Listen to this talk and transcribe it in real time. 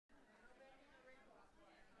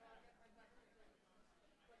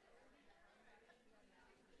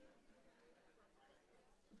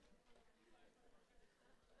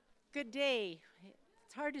Good day.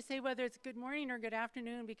 It's hard to say whether it's good morning or good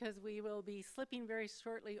afternoon because we will be slipping very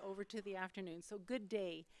shortly over to the afternoon. So good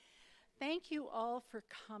day. Thank you all for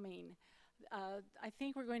coming. I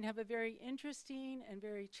think we're going to have a very interesting and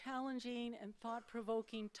very challenging and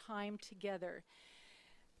thought-provoking time together.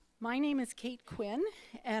 My name is Kate Quinn,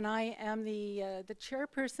 and I am the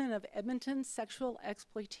chairperson of Edmonton Sexual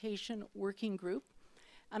Exploitation Working Group.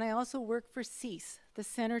 And I also work for CEASE, the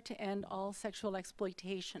Center to End All Sexual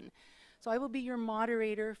Exploitation. So I will be your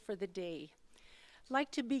moderator for the day. I'd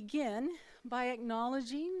like to begin by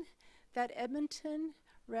acknowledging that Edmonton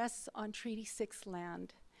rests on Treaty 6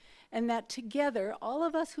 land, and that together, all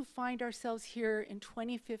of us who find ourselves here in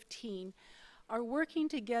 2015 are working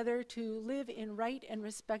together to live in right and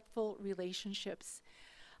respectful relationships.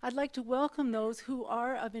 I'd like to welcome those who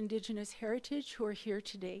are of Indigenous heritage who are here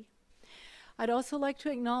today. I'd also like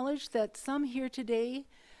to acknowledge that some here today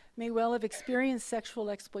may well have experienced sexual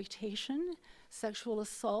exploitation, sexual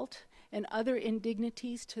assault, and other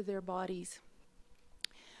indignities to their bodies.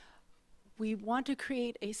 We want to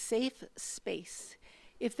create a safe space.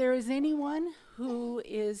 If there is anyone who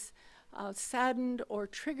is saddened or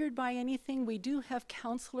triggered by anything, we do have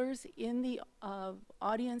counselors in the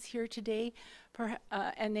audience here today,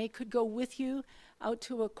 and they could go with you out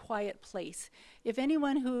to a quiet place. If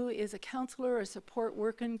anyone who is a counselor or a support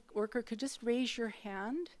worker could just raise your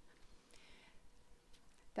hand,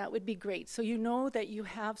 that would be great, so you know that you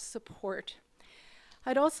have support.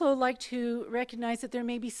 I'd also like to recognize that there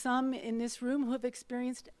may be some in this room who have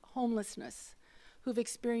experienced homelessness, who've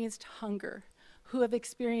experienced hunger, who have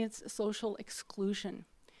experienced social exclusion.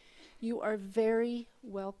 You are very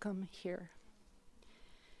welcome here.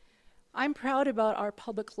 I'm proud about our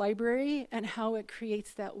public library and how it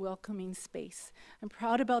creates that welcoming space. I'm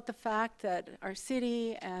proud about the fact that our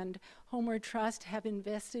city and Homeward Trust have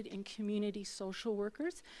invested in community social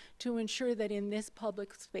workers to ensure that in this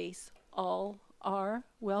public space, all are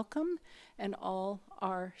welcome and all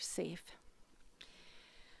are safe.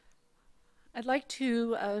 I'd like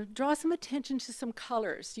to draw some attention to some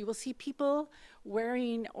colors. You will see people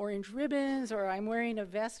wearing orange ribbons, or I'm wearing a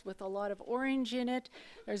vest with a lot of orange in it.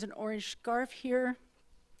 There's an orange scarf here.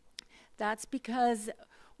 That's because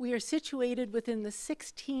we are situated within the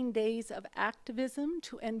 16 days of activism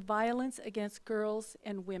to end violence against girls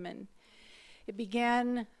and women. It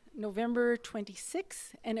began November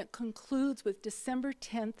 26th, and it concludes with December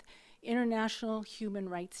 10th, International Human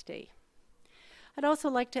Rights Day. I'd also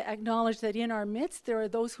like to acknowledge that in our midst, there are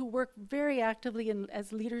those who work very actively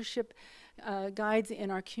as leadership guides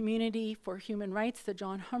in our community for human rights, the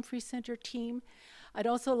John Humphrey Center team. I'd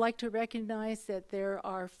also like to recognize that there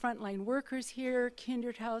are frontline workers here,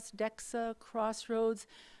 Kindred House, DEXA, Crossroads,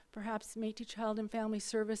 perhaps Métis Child and Family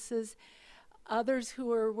Services, others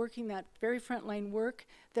who are working that very frontline work.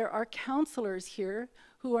 There are counselors here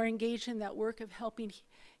who are engaged in that work of helping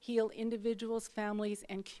heal individuals, families,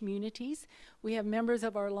 and communities. We have members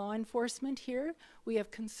of our law enforcement here. We have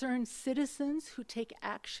concerned citizens who take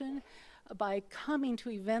action by coming to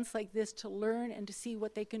events like this to learn and to see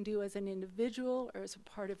what they can do as an individual or as a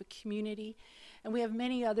part of a community. And we have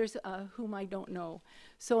many others whom I don't know.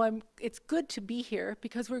 So it's good to be here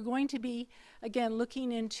because we're going to be, again,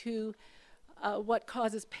 looking into what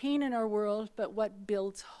causes pain in our world, but what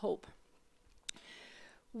builds hope.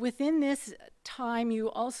 Within this time, you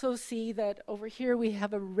also see that over here we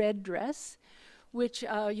have a red dress, which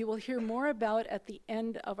you will hear more about at the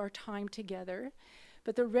end of our time together.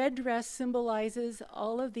 But the red dress symbolizes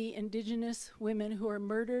all of the Indigenous women who are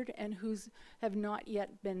murdered and who have not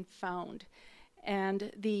yet been found.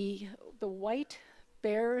 And the white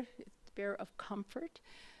bear of comfort,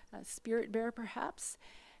 spirit bear perhaps,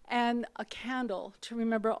 and a candle to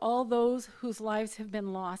remember all those whose lives have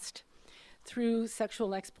been lost through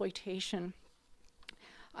sexual exploitation.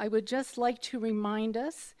 I would just like to remind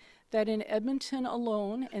us that in Edmonton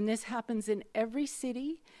alone, and this happens in every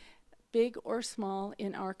city, big or small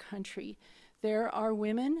in our country, there are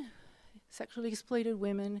women, sexually exploited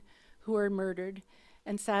women, who are murdered,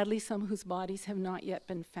 and sadly some whose bodies have not yet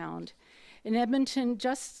been found. In Edmonton,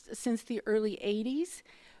 just since the early 80s,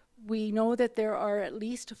 we know that there are at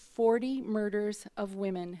least 40 murders of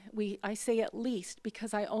women. I say at least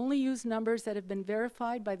because I only use numbers that have been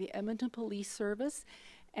verified by the Edmonton Police Service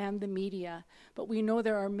and the media, but we know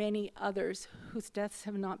there are many others whose deaths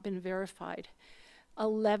have not been verified.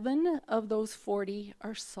 11 of those 40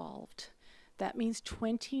 are solved. That means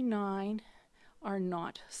 29 are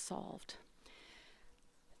not solved.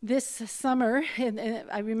 This summer, and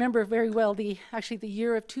I remember very well actually the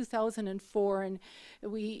year of 2004, and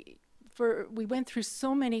we went through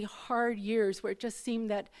so many hard years where it just seemed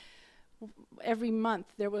that every month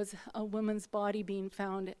there was a woman's body being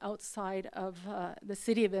found outside of the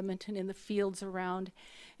city of Edmonton in the fields around.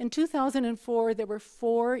 In 2004, there were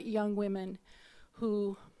 4 young women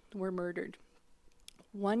who were murdered.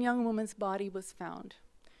 One young woman's body was found,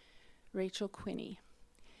 Rachel Quinney.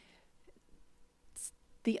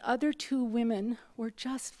 The other 2 women were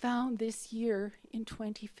just found this year in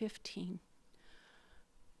 2015.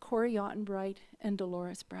 Corey Ottenbright and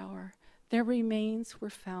Dolores Brower. Their remains were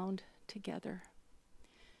found together.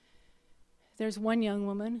 There's one young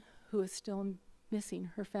woman who is still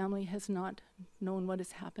missing. Her family has not known what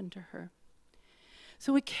has happened to her.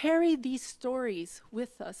 So we carry these stories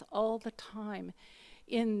with us all the time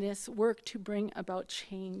in this work to bring about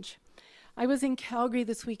change. I was in Calgary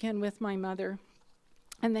this weekend with my mother,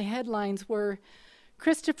 and the headlines were,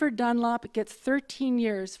 Christopher Dunlop gets 13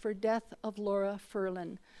 years for death of Laura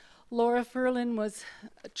Furlan. Laura Furlan was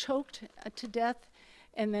choked to death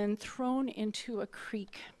and then thrown into a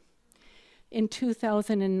creek in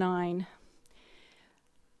 2009.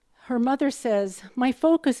 Her mother says, my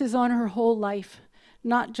focus is on her whole life,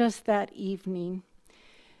 not just that evening.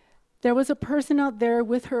 There was a person out there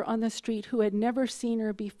with her on the street who had never seen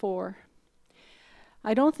her before.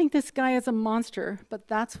 I don't think this guy is a monster, but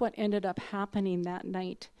that's what ended up happening that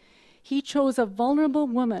night. He chose a vulnerable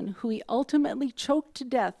woman who he ultimately choked to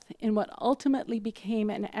death in what ultimately became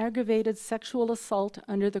an aggravated sexual assault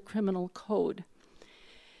under the criminal code.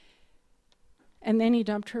 And then he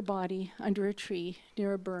dumped her body under a tree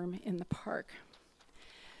near a berm in the park.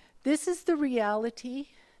 This is the reality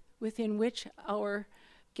within which our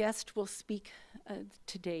guest will speak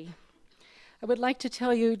today. I would like to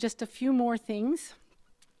tell you just a few more things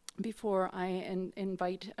before I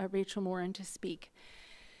invite Rachel Moran to speak.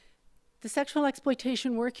 The Sexual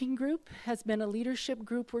Exploitation Working Group has been a leadership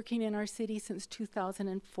group working in our city since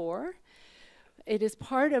 2004. It is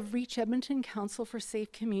part of Reach Edmonton Council for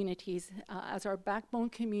Safe Communities as our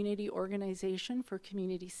backbone community organization for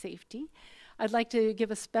community safety. I'd like to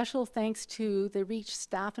give a special thanks to the Reach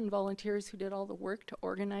staff and volunteers who did all the work to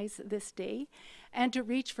organize this day, and to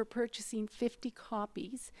Reach for purchasing 50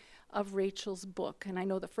 copies of Rachel's book. And I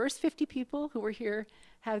know the first 50 people who were here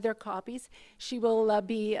have their copies. She will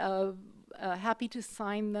be happy to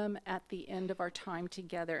sign them at the end of our time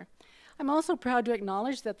together. I'm also proud to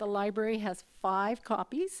acknowledge that the library has 5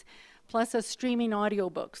 copies, plus a streaming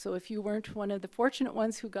audiobook. So if you weren't one of the fortunate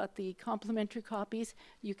ones who got the complimentary copies,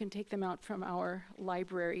 you can take them out from our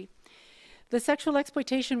library. The Sexual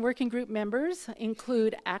Exploitation Working Group members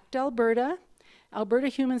include ACT Alberta, Alberta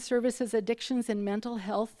Human Services Addictions and Mental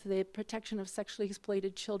Health, the Protection of Sexually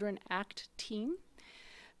Exploited Children ACT team,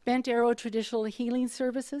 Bent Arrow Traditional Healing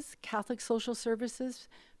Services, Catholic Social Services,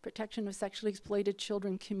 Protection of Sexually Exploited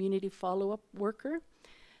Children Community Follow-Up Worker,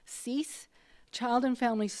 CEASE, Child and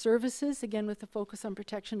Family Services, again with a focus on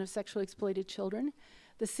protection of sexually exploited children,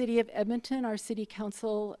 the City of Edmonton, our City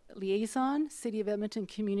Council Liaison, City of Edmonton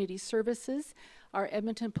Community Services, our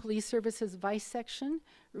Edmonton Police Services Vice Section,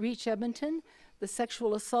 Reach Edmonton, the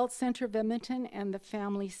Sexual Assault Center of Edmonton, and the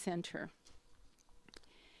Family Center.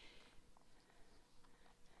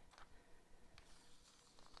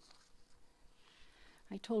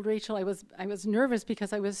 I told Rachel I was nervous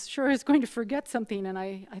because I was sure I was going to forget something, and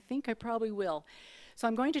I think I probably will. So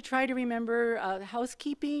I'm going to try to remember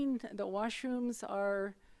housekeeping. The washrooms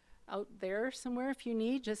are out there somewhere if you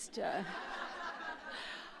need. Just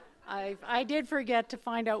I did forget to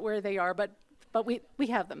find out where they are, but we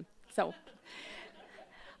have them. So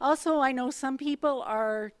also, I know some people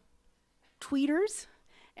are tweeters,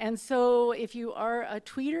 and so if you are a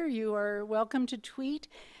tweeter, you are welcome to tweet.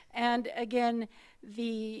 And again,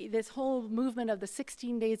 this whole movement of the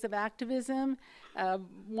 16 days of activism,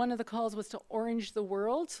 one of the calls was to orange the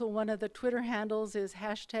world. So one of the Twitter handles is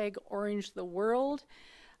 #OrangeTheWorld.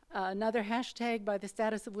 Another hashtag by the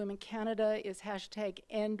Status of Women Canada is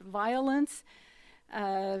 #EndViolence.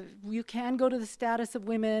 You can go to the Status of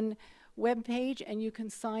Women webpage and you can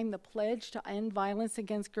sign the pledge to end violence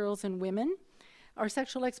against girls and women. Our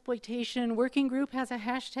Sexual Exploitation Working Group has a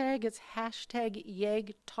hashtag. It's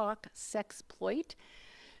 #YegTalkSexploit.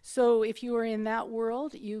 So if you are in that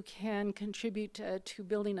world, you can contribute to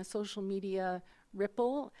building a social media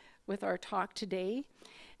ripple with our talk today.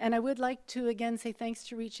 And I would like to again say thanks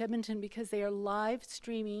to Reach Edmonton because they are live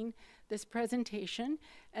streaming this presentation.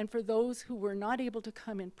 And for those who were not able to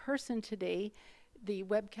come in person today, the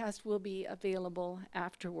webcast will be available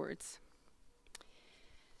afterwards.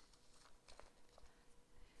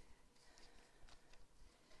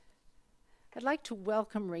 I'd like to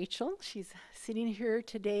welcome Rachel. She's sitting here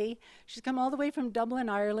today. She's come all the way from Dublin,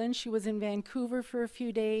 Ireland. She was in Vancouver for a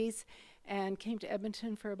few days, and came to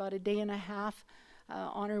Edmonton for about a day and a half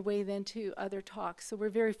on her way then to other talks. So we're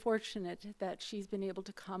very fortunate that she's been able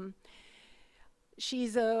to come.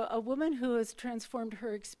 She's a woman who has transformed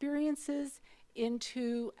her experiences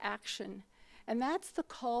into action. And that's the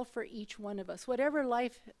call for each one of us. Whatever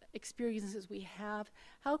life experiences we have,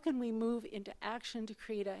 how can we move into action to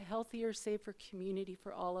create a healthier, safer community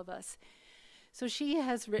for all of us? So she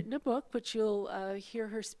has written a book, which you'll hear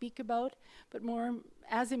her speak about, but more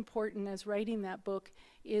as important as writing that book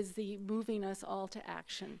is the moving us all to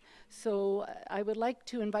action. So I would like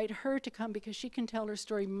to invite her to come because she can tell her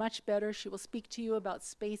story much better. She will speak to you about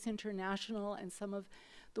Space International and some of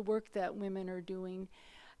the work that women are doing.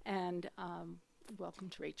 And welcome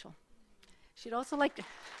to Rachel. She'd also like to...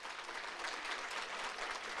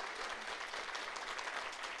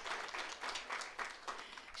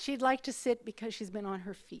 She'd like to sit because she's been on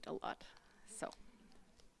her feet a lot, so.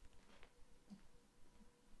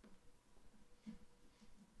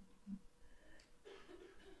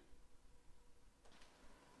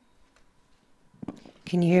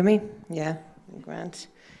 Can you hear me? Yeah, Grant.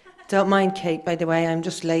 Don't mind Kate, by the way, I'm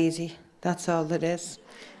just lazy. That's all it is.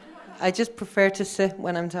 I just prefer to sit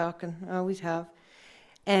when I'm talking, I always have.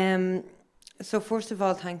 So first of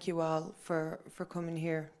all, thank you all for coming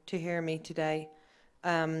here to hear me today.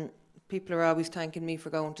 People are always thanking me for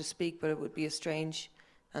going to speak, but it would be a strange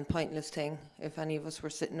and pointless thing if any of us were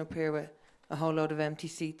sitting up here with a whole load of empty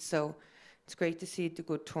seats. So it's great to see the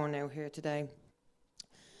good turnout here today.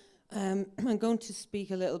 I'm going to speak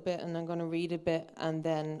a little bit and I'm going to read a bit, and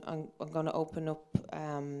then I'm going to open up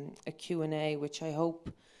a Q&A, which I hope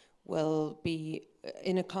will be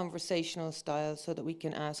in a conversational style so that we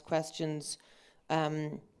can ask questions.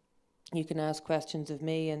 You can ask questions of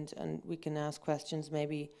me, and we can ask questions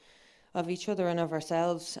maybe of each other and of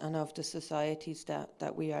ourselves and of the societies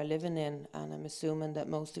that we are living in. And I'm assuming that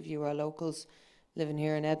most of you are locals living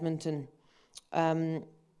here in Edmonton.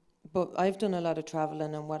 But I've done a lot of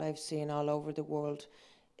travelling, and what I've seen all over the world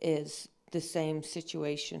is the same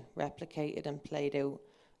situation replicated and played out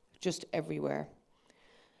just everywhere.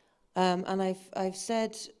 And I've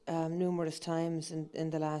said numerous times in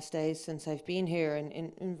the last days since I've been here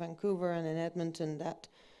in Vancouver and in Edmonton that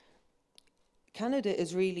Canada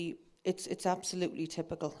is really, it's absolutely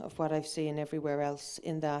typical of what I've seen everywhere else,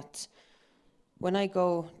 in that when I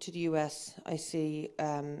go to the US, I see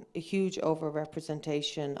a huge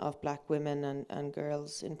overrepresentation of black women and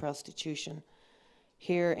girls in prostitution.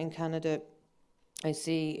 Here in Canada, I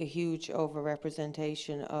see a huge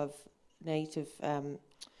overrepresentation of Native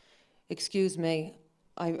excuse me,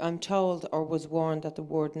 I'm told or was warned that the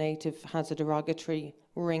word native has a derogatory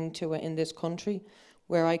ring to it in this country.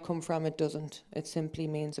 Where I come from, it doesn't. It simply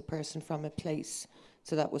means a person from a place.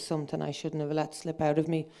 So that was something I shouldn't have let slip out of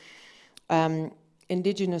me.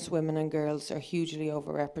 Indigenous women and girls are hugely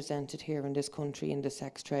overrepresented here in this country in the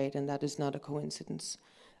sex trade, and that is not a coincidence.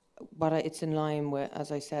 But it's in line with,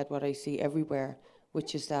 as I said, what I see everywhere,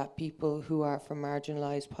 which is that people who are from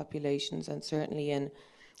marginalised populations, and certainly in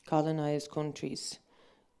colonized countries,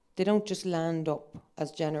 they don't just land up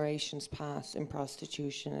as generations pass in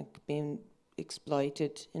prostitution and being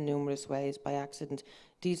exploited in numerous ways by accident.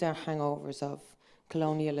 These are hangovers of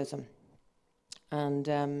colonialism.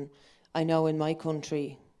 And I know in my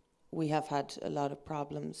country we have had a lot of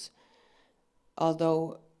problems.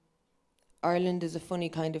 Although Ireland is a funny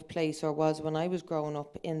kind of place, or was when I was growing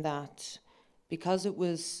up, in that because it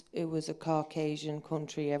was a Caucasian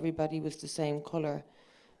country, everybody was the same colour.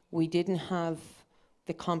 We didn't have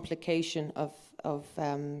the complication of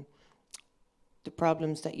the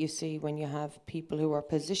problems that you see when you have people who are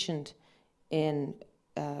positioned in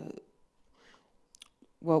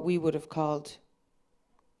what we would have called,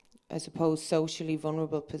 I suppose, socially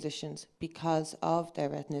vulnerable positions because of their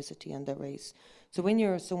ethnicity and their race. So when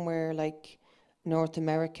you're somewhere like North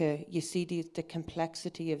America, you see the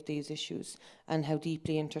complexity of these issues and how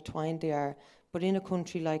deeply intertwined they are. But in a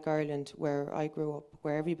country like Ireland, where I grew up,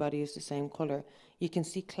 where everybody is the same colour, you can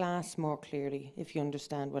see class more clearly, if you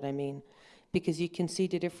understand what I mean. Because you can see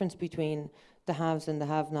the difference between the haves and the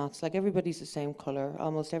have-nots. Like, everybody's the same colour,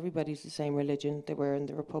 almost everybody's the same religion. They were in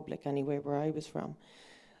the Republic anyway, where I was from.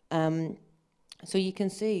 So you can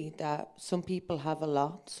see that some people have a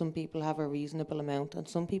lot, some people have a reasonable amount, and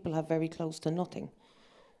some people have very close to nothing.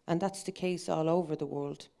 And that's the case all over the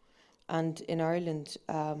world. And in Ireland,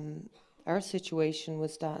 our situation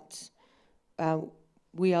was that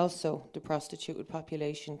we also, the prostituted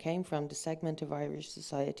population, came from the segment of Irish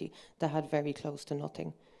society that had very close to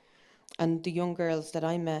nothing. And the young girls that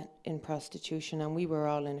I met in prostitution, and we were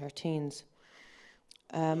all in our teens,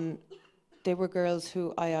 they were girls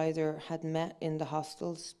who I either had met in the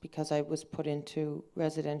hostels because I was put into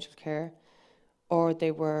residential care, or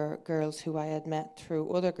they were girls who I had met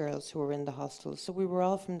through other girls who were in the hostels. So we were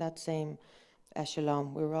all from that same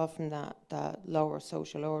echelon. We were all from that lower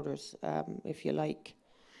social orders, if you like.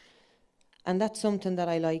 And that's something that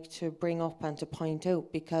I like to bring up and to point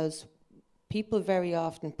out, because people very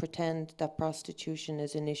often pretend that prostitution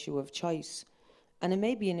is an issue of choice. And it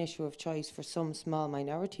may be an issue of choice for some small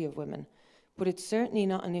minority of women, but it's certainly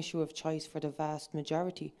not an issue of choice for the vast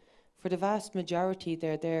majority. For the vast majority,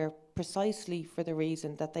 they're there precisely for the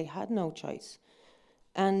reason that they had no choice.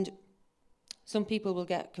 And some people will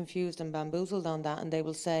get confused and bamboozled on that, and they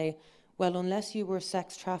will say, well, unless you were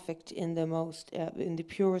sex trafficked in the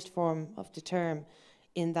purest form of the term,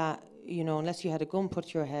 in that, you know, unless you had a gun put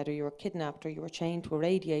to your head, or you were kidnapped, or you were chained to a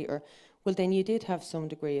radiator, well, then you did have some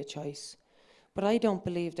degree of choice. But I don't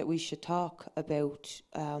believe that we should talk about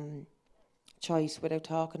choice without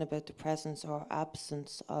talking about the presence or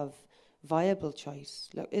absence of viable choice.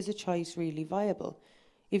 Look, is a choice really viable?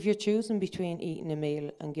 If you're choosing between eating a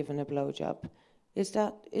meal and giving a blowjob, is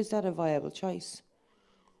that a viable choice?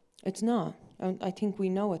 It's not. I think we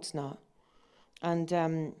know it's not. And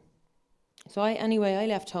so I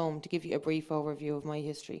left home, to give you a brief overview of my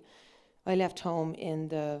history. I left home in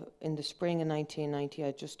the spring of 1990.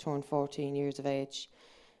 I just turned 14 years of age,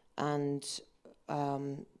 and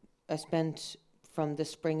I spent from the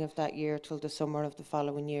spring of that year till the summer of the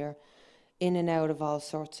following year in and out of all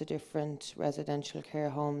sorts of different residential care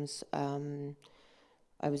homes.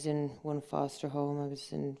 I was in one foster home. I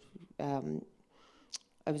was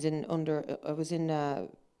in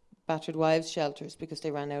battered wives shelters because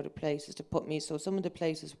they ran out of places to put me. So some of the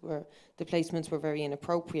placements were very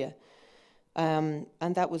inappropriate. And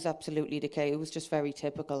that was absolutely the case. It was just very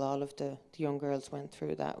typical. All of the young girls went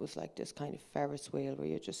through that. It was like this kind of Ferris wheel where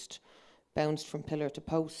you just bounced from pillar to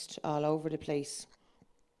post all over the place.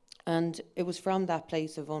 And it was from that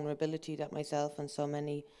place of vulnerability that myself and so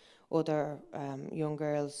many other young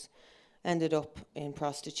girls ended up in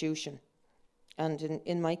prostitution. And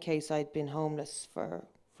in my case, I'd been homeless for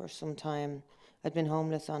some time. I'd been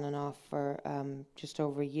homeless on and off for just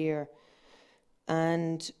over a year.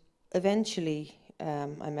 And eventually,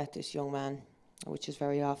 I met this young man, which is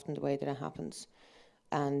very often the way that it happens.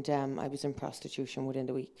 And I was in prostitution within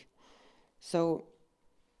the week. So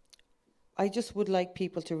I just would like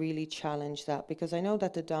people to really challenge that, because I know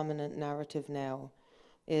that the dominant narrative now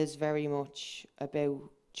is very much about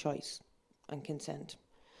choice and consent.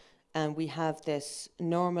 And we have this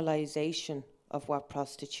normalization of what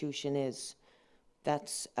prostitution is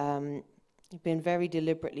that's been very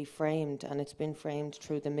deliberately framed, and it's been framed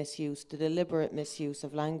through the deliberate misuse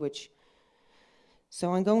of language.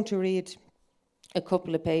 So I'm going to read a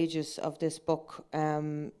couple of pages of this book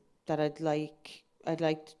that I'd like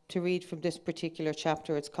to read from this particular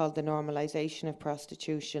chapter. It's called The Normalization of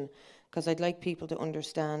Prostitution, because I'd like people to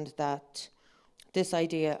understand that this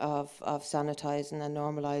idea of sanitizing and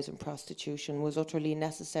normalizing prostitution was utterly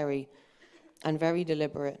necessary and very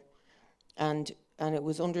deliberate. And it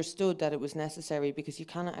was understood that it was necessary because you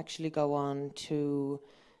cannot actually go on to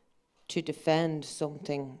defend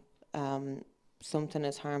something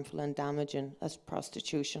as harmful and damaging as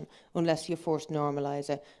prostitution unless you first normalise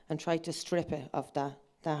it and try to strip it of that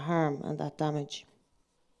harm and that damage.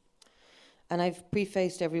 And I've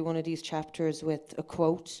prefaced every one of these chapters with a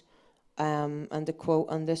quote, and the quote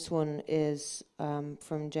on this one is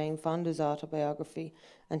from Jane Fonda's autobiography,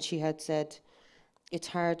 and she had said, "It's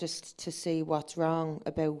hardest to see what's wrong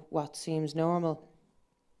about what seems normal."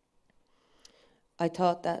 I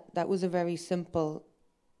thought that was a very simple,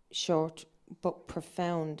 short, but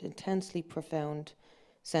profound, intensely profound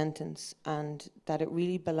sentence, and that it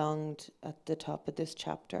really belonged at the top of this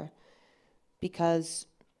chapter. Because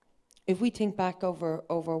if we think back over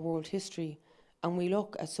world history and we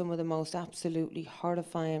look at some of the most absolutely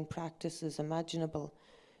horrifying practices imaginable,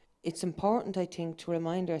 it's important, I think, to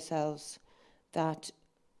remind ourselves that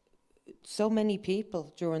so many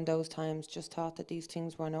people during those times just thought that these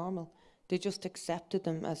things were normal. They just accepted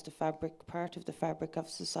them as part of the fabric of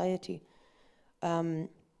society. And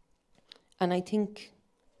I think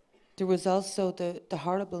there was also the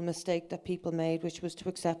horrible mistake that people made, which was to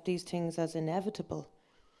accept these things as inevitable.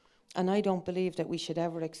 And I don't believe that we should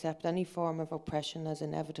ever accept any form of oppression as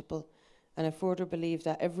inevitable. And I further believe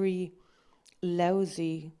that every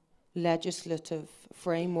lousy legislative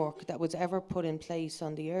framework that was ever put in place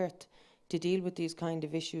on the earth to deal with these kind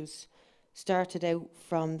of issues started out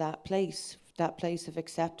from that place of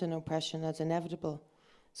accepting oppression as inevitable.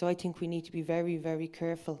 So I think we need to be very, very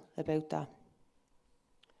careful about that.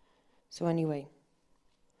 So anyway,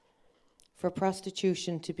 For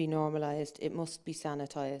prostitution to be normalised, it must be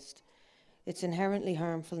sanitised. Its inherently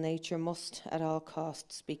harmful nature must, at all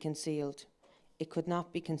costs, be concealed. It could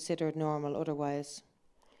not be considered normal otherwise.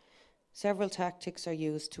 Several tactics are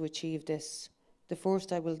used to achieve this. The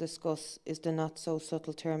first I will discuss is the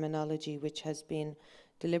not-so-subtle terminology which has been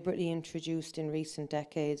deliberately introduced in recent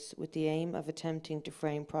decades with the aim of attempting to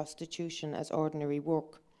frame prostitution as ordinary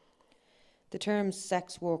work. The terms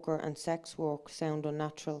sex worker and sex work sound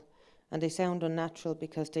unnatural, and they sound unnatural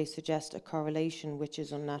because they suggest a correlation which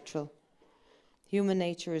is unnatural. Human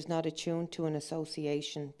nature is not attuned to an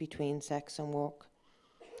association between sex and work.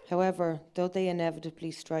 However, though they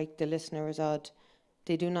inevitably strike the listener as odd,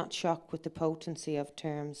 they do not shock with the potency of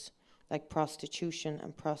terms like prostitution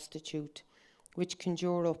and prostitute, which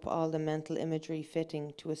conjure up all the mental imagery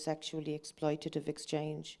fitting to a sexually exploitative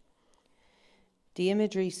exchange. The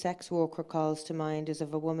imagery sex worker calls to mind is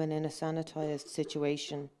of a woman in a sanitised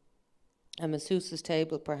situation, a masseuse's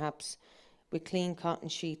table perhaps, with clean cotton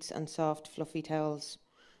sheets and soft fluffy towels,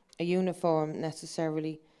 a uniform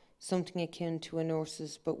necessarily, something akin to a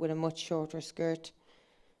nurse's but with a much shorter skirt,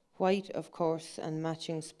 white of course, and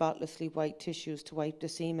matching spotlessly white tissues to wipe the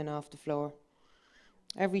semen off the floor.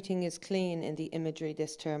 Everything is clean in the imagery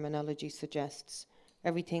this terminology suggests.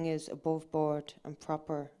 Everything is above board and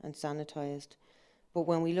proper and sanitised. But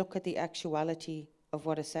when we look at the actuality of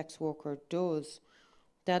what a sex worker does,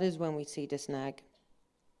 that is when we see the snag.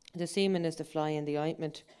 The semen is the fly in the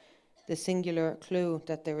ointment, the singular clue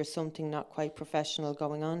that there is something not quite professional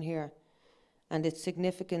going on here, and its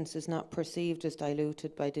significance is not perceived as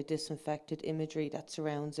diluted by the disinfected imagery that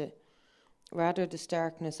surrounds it. Rather, the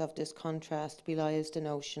starkness of this contrast belies the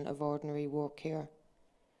notion of ordinary work here.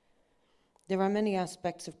 There are many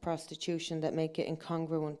aspects of prostitution that make it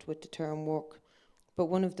incongruent with the term work, but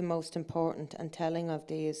one of the most important and telling of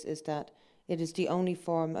these is that it is the only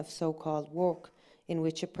form of so-called work in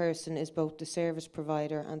which a person is both the service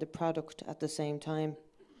provider and the product at the same time.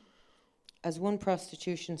 As one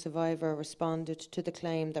prostitution survivor responded to the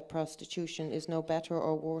claim that prostitution is no better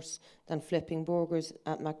or worse than flipping burgers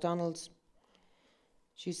at McDonald's,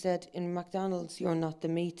 she said, "In McDonald's, you're not the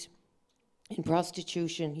meat. In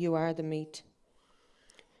prostitution, you are the meat."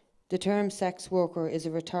 The term sex worker is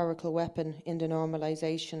a rhetorical weapon in the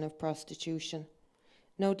normalisation of prostitution.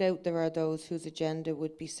 No doubt there are those whose agenda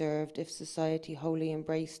would be served if society wholly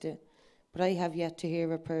embraced it, but I have yet to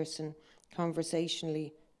hear a person,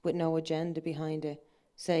 conversationally, with no agenda behind it,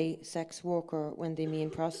 say sex worker when they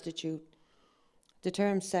mean prostitute. The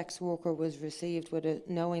term sex worker was received with a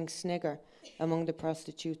knowing snigger among the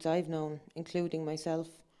prostitutes I've known, including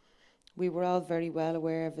myself. We were all very well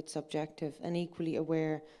aware of its objective and equally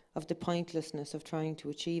aware of the pointlessness of trying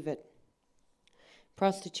to achieve it.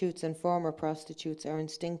 Prostitutes and former prostitutes are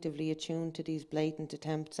instinctively attuned to these blatant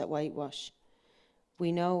attempts at whitewash.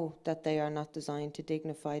 We know that they are not designed to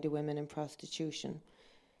dignify the women in prostitution.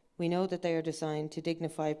 We know that they are designed to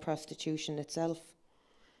dignify prostitution itself.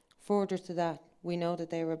 Further to that, we know that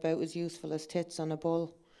they are about as useful as tits on a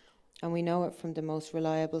bull, and we know it from the most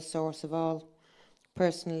reliable source of all,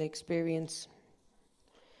 personal experience.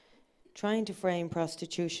 Trying to frame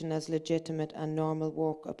prostitution as legitimate and normal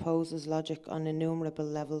work opposes logic on innumerable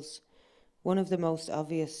levels, one of the most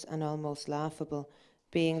obvious and almost laughable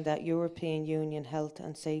being that European Union health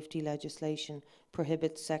and safety legislation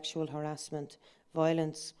prohibits sexual harassment,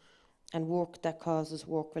 violence, and work that causes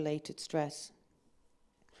work-related stress.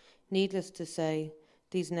 Needless to say,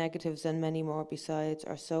 these negatives and many more besides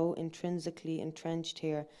are so intrinsically entrenched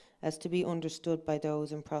here as to be understood by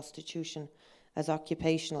those in prostitution as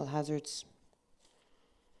occupational hazards.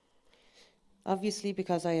 Obviously,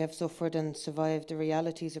 because I have suffered and survived the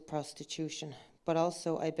realities of prostitution, but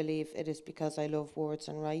also I believe it is because I love words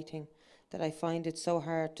and writing that I find it so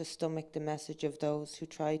hard to stomach the message of those who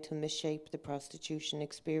try to misshape the prostitution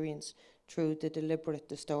experience through the deliberate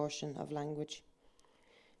distortion of language.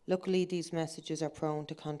 Luckily, these messages are prone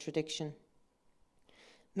to contradiction.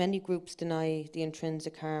 Many groups deny the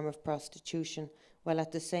intrinsic harm of prostitution while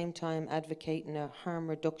at the same time advocating a harm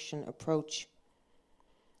reduction approach.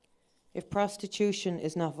 If prostitution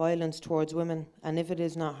is not violence towards women, and if it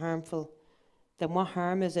is not harmful, then what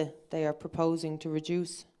harm is it they are proposing to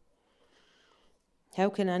reduce? How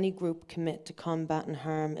can any group commit to combating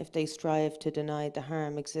harm if they strive to deny the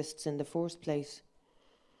harm exists in the first place?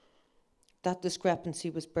 That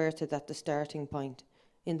discrepancy was birthed at the starting point,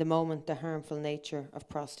 in the moment the harmful nature of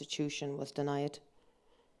prostitution was denied.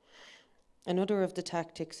 Another of the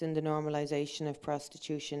tactics in the normalisation of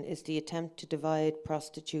prostitution is the attempt to divide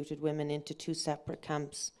prostituted women into two separate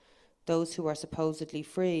camps, those who are supposedly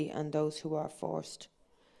free and those who are forced.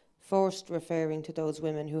 Forced referring to those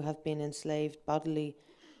women who have been enslaved bodily,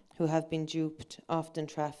 who have been duped, often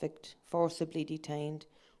trafficked, forcibly detained,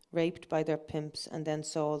 raped by their pimps, and then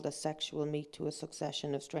sold as sexual meat to a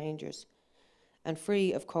succession of strangers. And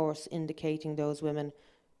free, of course, indicating those women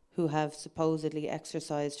who have supposedly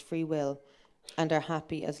exercised free will and are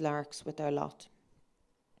happy as larks with their lot.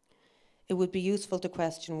 It would be useful to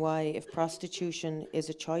question why, if prostitution is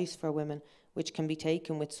a choice for women which can be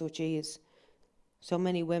taken with such ease, so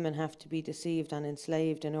many women have to be deceived and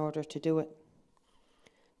enslaved in order to do it.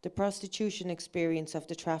 The prostitution experience of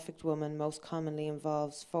the trafficked woman most commonly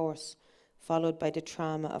involves force, followed by the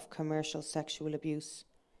trauma of commercial sexual abuse.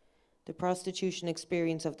 The prostitution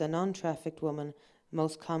experience of the non-trafficked woman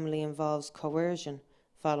most commonly involves coercion,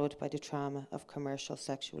 followed by the trauma of commercial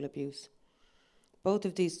sexual abuse. Both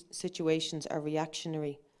of these situations are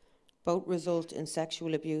reactionary. Both result in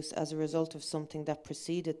sexual abuse as a result of something that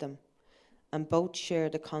preceded them, and both share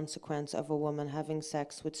the consequence of a woman having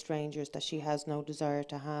sex with strangers that she has no desire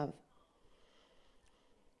to have.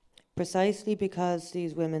 Precisely because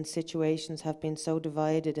these women's situations have been so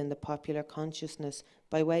divided in the popular consciousness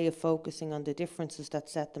by way of focusing on the differences that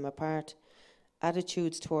set them apart,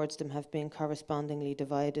 attitudes towards them have been correspondingly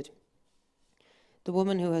divided. The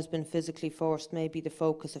woman who has been physically forced may be the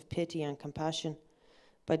focus of pity and compassion.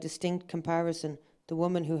 By distinct comparison, the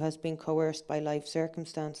woman who has been coerced by life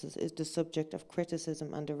circumstances is the subject of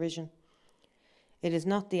criticism and derision. It is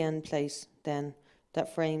not the end place, then,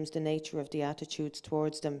 that frames the nature of the attitudes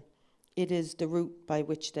towards them. It is the route by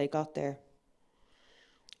which they got there.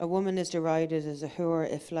 A woman is derided as a whore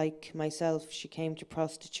if, like myself, she came to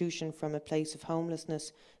prostitution from a place of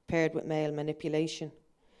homelessness paired with male manipulation.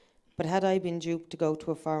 But had I been duped to go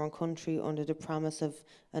to a foreign country under the promise of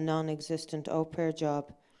a non-existent au pair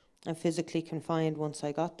job, and physically confined once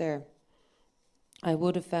I got there, I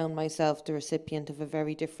would have found myself the recipient of a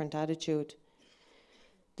very different attitude.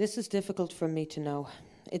 This is difficult for me to know.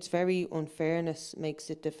 Its very unfairness makes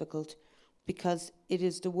it difficult, because it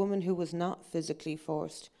is the woman who was not physically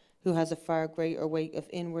forced who has a far greater weight of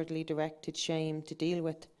inwardly directed shame to deal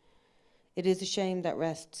with. It is a shame that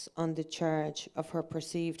rests on the charge of her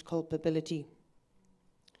perceived culpability.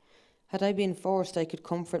 Had I been forced, I could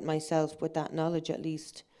comfort myself with that knowledge at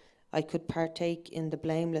least. I could partake in the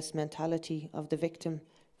blameless mentality of the victim,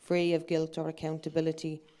 free of guilt or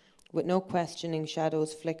accountability, with no questioning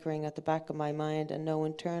shadows flickering at the back of my mind and no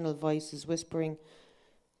internal voices whispering,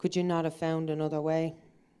 "Could you not have found another way?"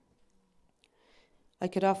 I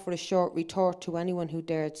could offer a short retort to anyone who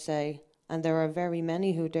dared say, and there are very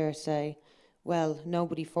many who dare say, "Well,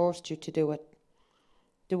 nobody forced you to do it."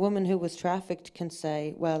 The woman who was trafficked can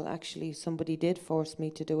say, "Well, actually, somebody did force me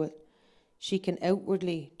to do it." She can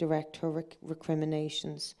outwardly direct her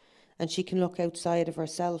recriminations, and she can look outside of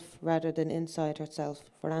herself rather than inside herself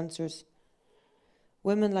for answers.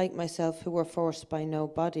 Women like myself who were forced by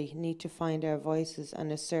nobody need to find our voices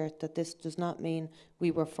and assert that this does not mean we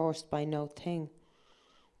were forced by no thing.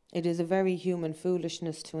 It is a very human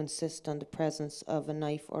foolishness to insist on the presence of a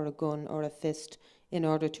knife or a gun or a fist in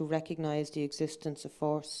order to recognize the existence of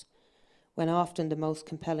force, when often the most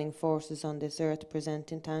compelling forces on this earth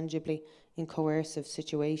present intangibly in coercive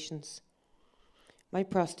situations. My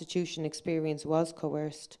prostitution experience was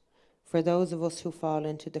coerced. For those of us who fall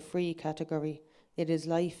into the free category, it is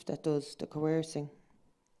life that does the coercing.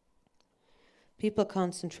 People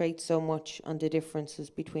concentrate so much on the differences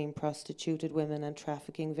between prostituted women and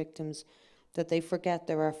trafficking victims that they forget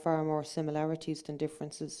there are far more similarities than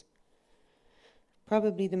differences.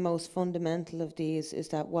 Probably the most fundamental of these is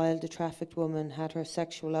that while the trafficked woman had her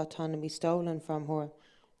sexual autonomy stolen from her,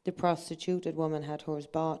 the prostituted woman had hers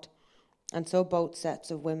bought, and so both sets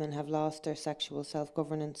of women have lost their sexual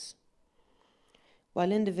self-governance.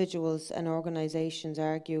 While individuals and organisations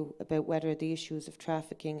argue about whether the issues of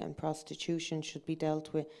trafficking and prostitution should be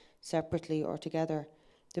dealt with separately or together,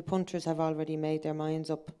 the punters have already made their minds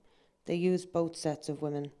up. They use both sets of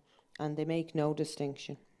women, and they make no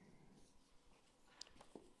distinction.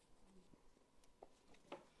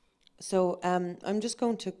 So I'm just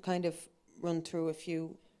going to kind of run through a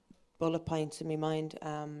few bullet points in my mind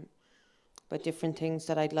about different things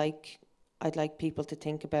that I'd like people to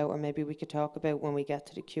think about, or maybe we could talk about when we get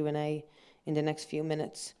to the Q&A in the next few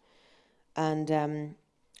minutes. And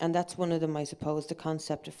that's one of them, I suppose, the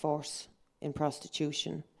concept of force in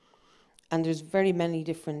prostitution. And there's very many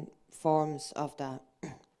different forms of that.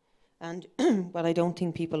 And what I don't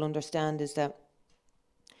think people understand is that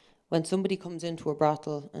when somebody comes into a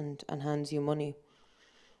brothel and hands you money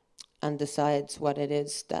and decides what it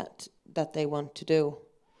is that they want to do,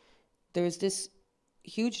 there is this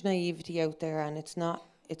huge naivety out there, and it's not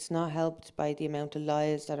it's not helped by the amount of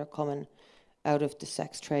lies that are coming out of the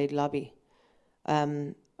sex trade lobby.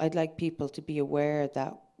 I'd like people to be aware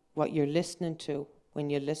that what you're listening to when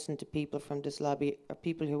you listen to people from this lobby are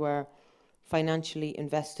people who are financially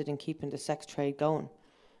invested in keeping the sex trade going.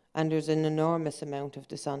 And there's an enormous amount of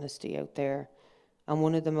dishonesty out there. And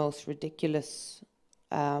one of the most ridiculous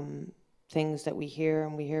things that we hear,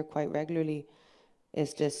 and we hear quite regularly,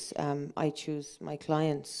 is this, I choose my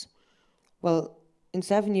clients. Well, in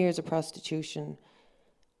 7 years of prostitution,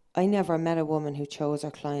 I never met a woman who chose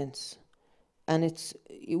her clients. And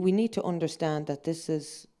we need to understand that this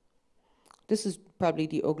is probably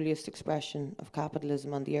the ugliest expression of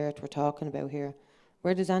capitalism on the earth we're talking about here.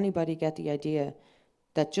 Where does anybody get the idea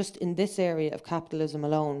that just in this area of capitalism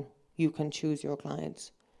alone, you can choose your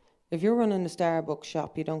clients? If you're running a Starbucks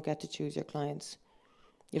shop, you don't get to choose your clients.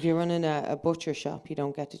 If you're running a butcher shop, you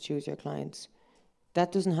don't get to choose your clients.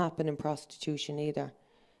 That doesn't happen in prostitution either.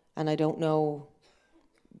 And I don't know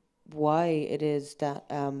why it is that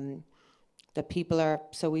that people are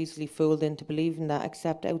so easily fooled into believing that,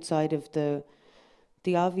 except outside of the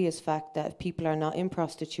obvious fact that if people are not in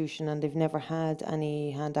prostitution and they've never had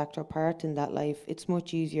any hand, act or part in that life, it's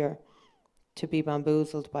much easier to be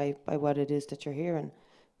bamboozled by what it is that you're hearing.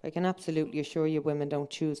 I can absolutely assure you women don't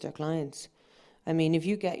choose their clients. I mean, if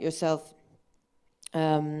you get yourself,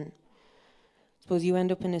 suppose you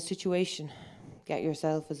end up in a situation, get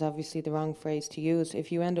yourself is obviously the wrong phrase to use.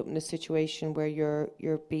 If you end up in a situation where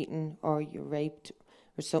you're beaten or you're raped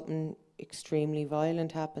or something extremely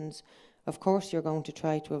violent happens, of course you're going to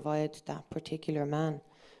try to avoid that particular man.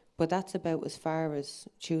 But that's about as far as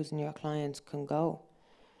choosing your clients can go.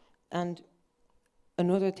 And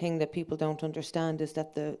another thing that people don't understand is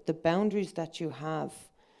that the boundaries that you have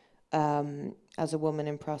as a woman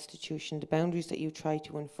in prostitution, the boundaries that you try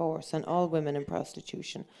to enforce, and all women in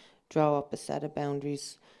prostitution draw up a set of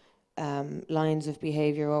boundaries, lines of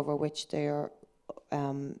behaviour over which they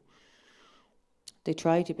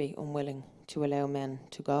try to be unwilling to allow men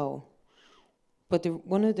to go. But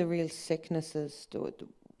one of the real sicknesses,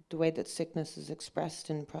 the way that sickness is expressed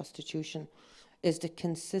in prostitution, is the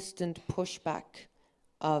consistent pushback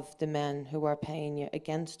of the men who are paying you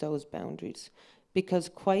against those boundaries, because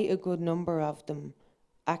quite a good number of them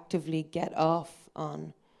actively get off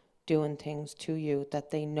on doing things to you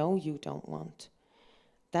that they know you don't want.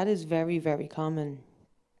 That is very, very common.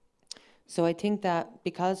 So I think that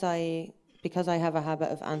because I have a habit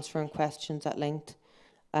of answering questions at length,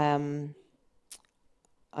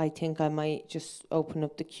 I think I might just open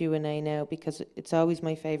up the Q&A now, because it's always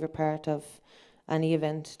my favourite part of any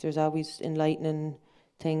event. There's always enlightening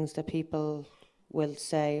things that people will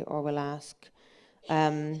say or will ask.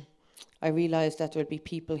 I realise that there'll be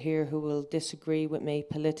people here who will disagree with me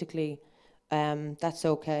politically. That's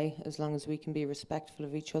okay, as long as we can be respectful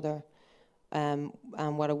of each other. And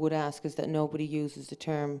what I would ask is that nobody uses the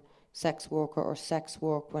term sex worker or sex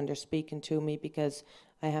work when they're speaking to me, because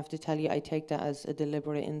I have to tell you, I take that as a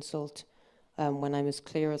deliberate insult when I'm as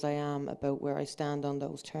clear as I am about where I stand on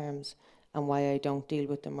those terms and why I don't deal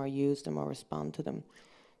with them or use them or respond to them.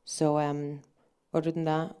 So other than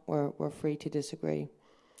that, we're free to disagree.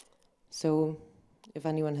 So if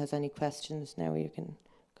anyone has any questions now, you can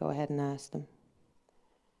go ahead and ask them.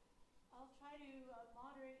 I'll try to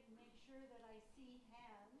moderate and make sure that I see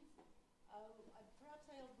hands.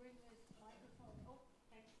 Perhaps I'll bring this microphone. Oh,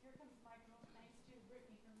 thanks. Here comes the microphone. Thanks to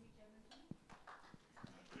Brittany from Reach Emerson.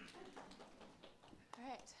 All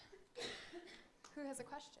right. Who has a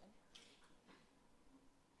question?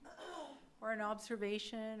 Or an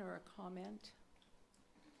observation or a comment.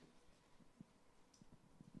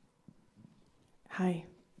 Hi.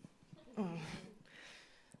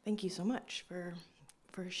 Thank you so much for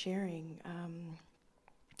sharing.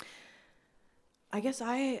 I guess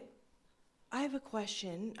I have a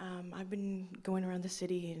question. I've been going around the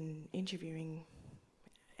city and interviewing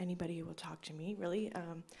anybody who will talk to me, really,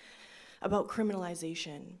 about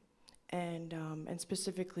criminalization, and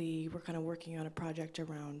specifically, we're kind of working on a project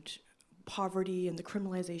around poverty and the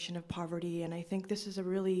criminalization of poverty, and I think this is a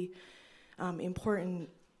really important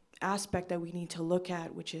aspect that we need to look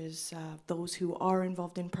at, which is those who are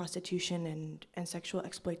involved in prostitution and sexual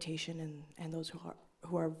exploitation, and those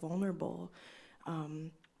who are vulnerable,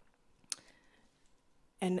 and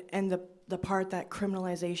the part that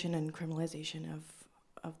criminalization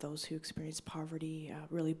of those who experience poverty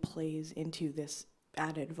really plays into this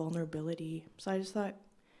added vulnerability. So I just thought,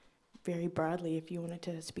 very broadly, if you wanted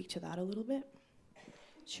to speak to that a little bit.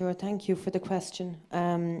 Sure, thank you for the question.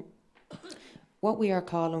 What we are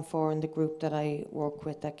calling for in the group that I work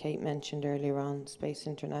with, that Kate mentioned earlier on, Space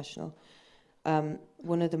International,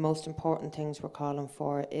 One of the most important things we're calling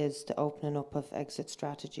for is the opening up of exit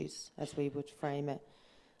strategies, as we would frame it.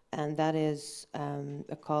 And that is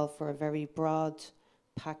a call for a very broad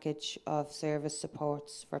package of service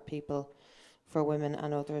supports for people, for women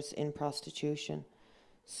and others in prostitution.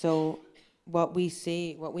 So what we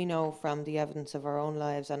know from the evidence of our own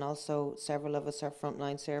lives, and also several of us are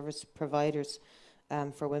frontline service providers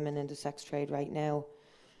for women in the sex trade right now.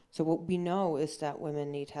 So what we know is that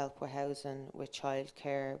women need help with housing, with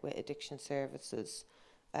childcare, with addiction services,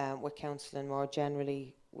 with counselling more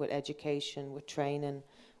generally, with education, with training.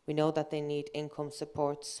 We know that they need income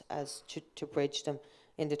supports as to bridge them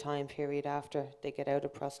in the time period after they get out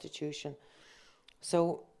of prostitution.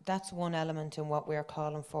 So that's one element in what we're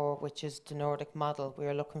calling for, which is the Nordic Model.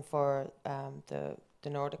 We're looking for the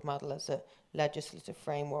Nordic Model as a legislative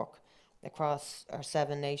framework across our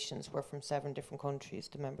 7 nations. We're from 7 different countries,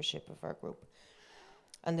 the membership of our group.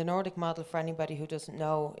 And the Nordic Model, for anybody who doesn't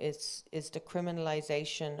know, is the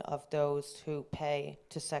criminalisation of those who pay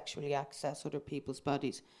to sexually access other people's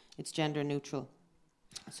bodies. It's gender neutral,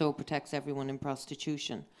 so it protects everyone in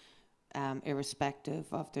prostitution, irrespective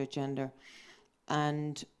of their gender.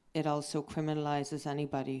 And it also criminalises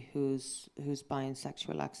anybody who's buying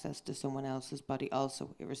sexual access to someone else's body,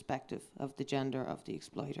 also irrespective of the gender of the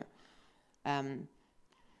exploiter.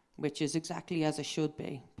 Which is exactly as it should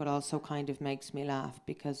be, but also kind of makes me laugh,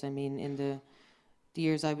 because I mean, in the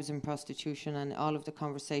years I was in prostitution and all of the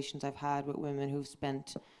conversations I've had with women who've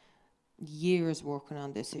spent years working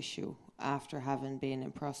on this issue after having been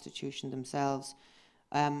in prostitution themselves,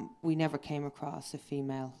 we never came across a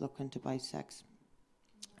female looking to buy sex.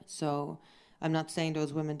 So I'm not saying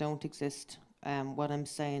those women don't exist. What I'm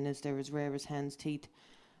saying is they're as rare as hen's teeth.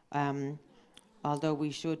 Although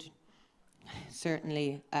we should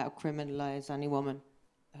certainly criminalise any woman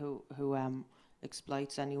who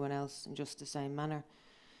exploits anyone else in just the same manner.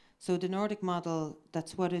 So the Nordic Model,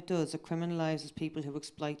 that's what it does. It criminalises people who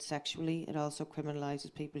exploit sexually. It also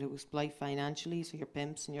criminalises people who exploit financially, so your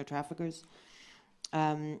pimps and your traffickers.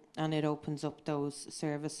 And it opens up those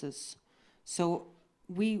services. So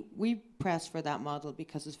we press for that model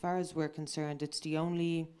because, as far as we're concerned, it's the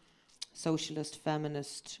only socialist,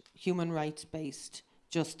 feminist, human rights-based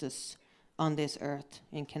justice on this earth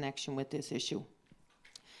in connection with this issue.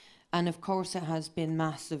 And of course it has been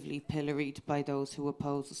massively pilloried by those who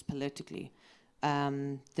oppose us politically.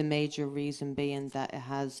 The major reason being that it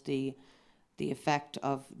has the effect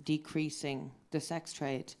of decreasing the sex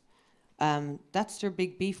trade. That's their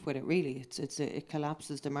big beef with it, really. It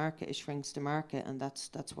collapses the market, it shrinks the market, and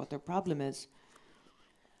that's what their problem is.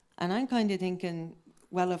 And I'm kind of thinking,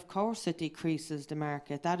 well, of course it decreases the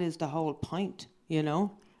market. That is the whole point, you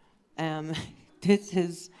know. This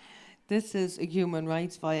is a human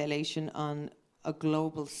rights violation on a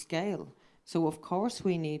global scale. So of course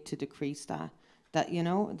we need to decrease that. That, you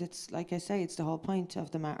know, that's, like I say, it's the whole point of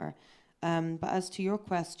the matter. But as to your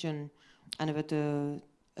question, and about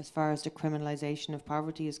as far as the criminalisation of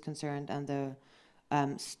poverty is concerned, and the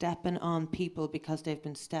stepping on people because they've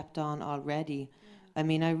been stepped on already, I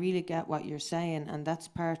mean, I really get what you're saying, and that's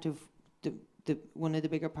part of one of the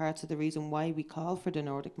bigger parts of the reason why we call for the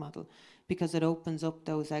Nordic Model, because it opens up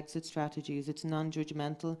those exit strategies. It's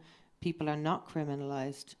non-judgmental. People are not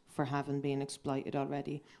criminalised for having been exploited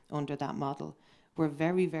already under that model. We're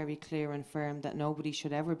very, very clear and firm that nobody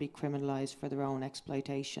should ever be criminalised for their own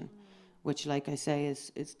exploitation, which, like I say,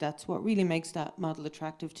 is that's what really makes that model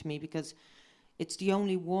attractive to me, because it's the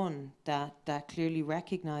only one that clearly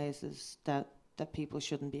recognises that people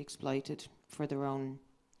shouldn't be exploited for their own,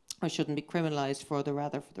 or shouldn't be criminalised for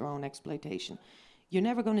their own exploitation. You're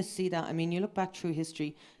never going to see that. I mean, you look back through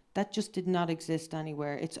history, that just did not exist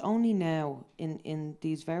anywhere. It's only now, in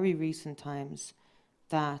these very recent times,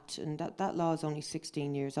 that law is only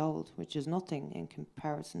 16 years old, which is nothing in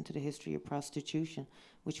comparison to the history of prostitution,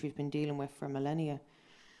 which we've been dealing with for millennia.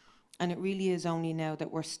 And it really is only now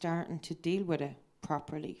that we're starting to deal with it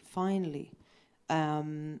properly, finally.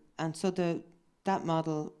 And so that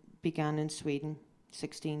model began in Sweden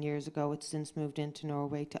 16 years ago. It's since moved into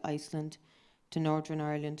Norway, to Iceland, to Northern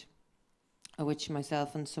Ireland, which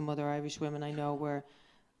myself and some other Irish women I know were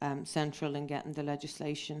central in getting the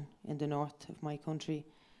legislation in the north of my country.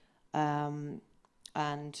 And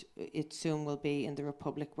it soon will be in the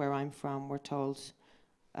Republic where I'm from. We're told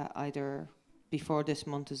either before this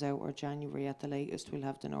month is out or January at the latest, we'll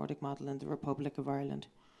have the Nordic Model in the Republic of Ireland.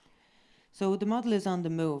 So the model is on the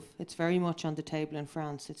move. It's very much on the table in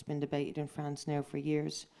France. It's been debated in France now for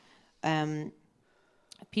years.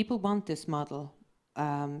 People want this model.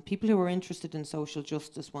 People who are interested in social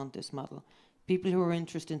justice want this model. People who are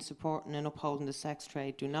interested in supporting and upholding the sex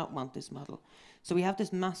trade do not want this model. So we have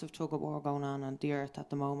this massive tug-of-war going on the earth at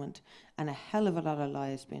the moment, and a hell of a lot of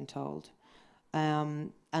lies being told.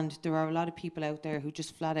 And there are a lot of people out there who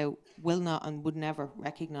just flat out will not and would never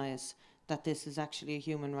recognise that this is actually a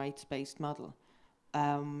human rights-based model.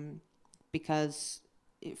 Because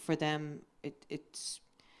for them, it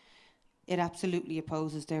absolutely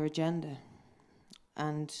opposes their agenda.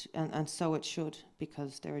 And so it should,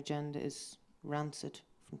 because their agenda is rancid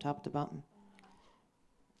from top to bottom.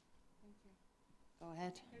 Thank you. Go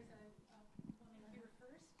ahead. There's a woman here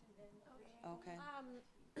first, and then Okay.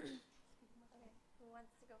 Okay, who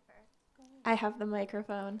wants to go first? I have the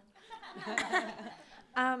microphone.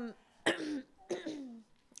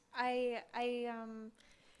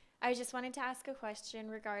 I just wanted to ask a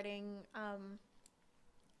question regarding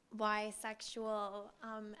why sexual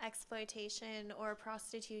exploitation or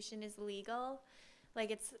prostitution is legal. Like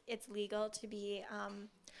it's legal to be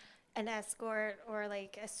an escort or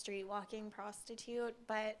like a street walking prostitute,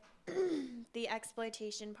 but the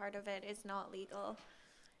exploitation part of it is not legal.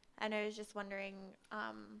 And I was just wondering,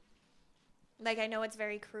 like I know it's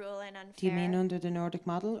very cruel and unfair. Do you mean under the Nordic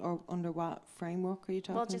model, or under what framework are you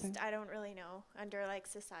talking Well, just about? I don't really know. Under like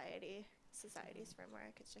society's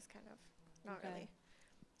framework, it's just kind of not Okay. really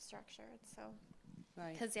structured. So,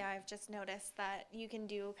 Right. because I've just noticed that you can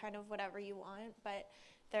do kind of whatever you want, but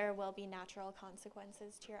there will be natural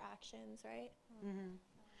consequences to your actions, right?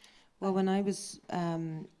 Well, when I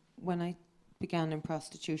began in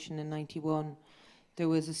prostitution in '91, there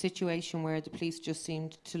was a situation where the police just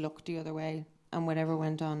seemed to look the other way, and whatever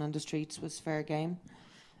went on the streets was fair game.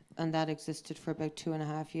 And that existed for about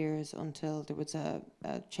 2.5 years until there was a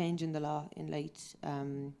change in the law in late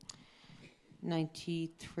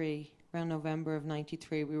 93. Around November of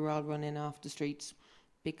 '93, we were all running off the streets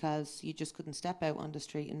because you just couldn't step out on the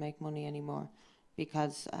street and make money anymore,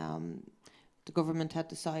 because the government had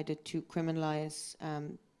decided to criminalise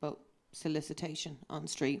solicitation on the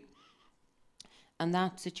street. And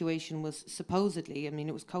that situation was supposedly,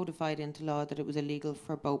 it was codified into law that it was illegal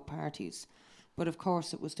for both parties. But of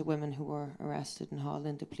course it was the women who were arrested and hauled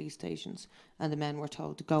into police stations, and the men were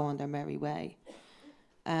told to go on their merry way.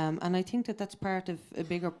 And I think that that's part of a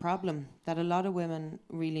bigger problem that a lot of women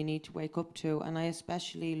really need to wake up to. And I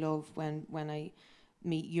especially love when I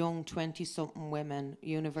meet young 20-something women,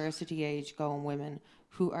 university-age going women,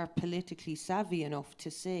 who are politically savvy enough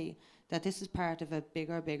to see that this is part of a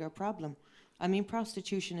bigger problem.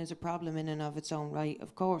 Prostitution is a problem in and of its own right,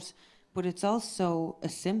 of course, but it's also a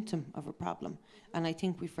symptom of a problem. And I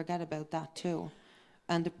think we forget about that too.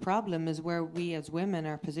 And the problem is where we as women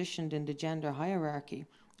are positioned in the gender hierarchy,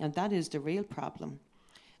 and that is the real problem.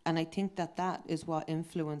 And I think that that is what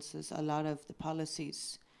influences a lot of the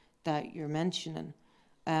policies that you're mentioning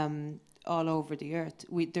all over the earth.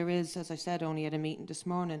 There is, as I said only at a meeting this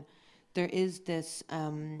morning, there is this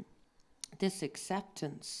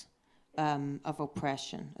acceptance of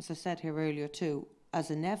oppression, as I said here earlier too,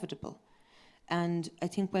 as inevitable. And I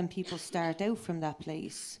think when people start out from that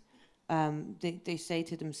place, they say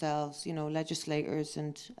to themselves, legislators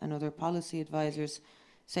and other policy advisors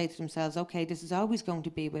say to themselves, okay, this is always going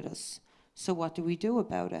to be with us, so what do we do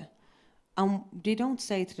about it? And they don't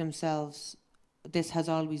say to themselves, this has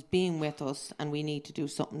always been with us and we need to do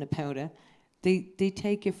something about it. They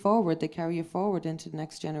take you forward, they carry you forward into the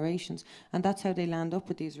next generations. And that's how they land up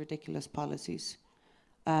with these ridiculous policies,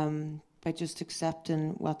 by just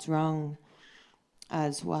accepting what's wrong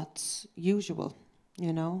as what's usual,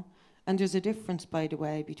 And there's a difference, by the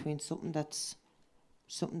way, between something that's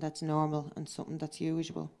normal and something that's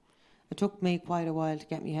usual. It took me quite a while to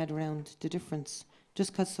get my head around the difference.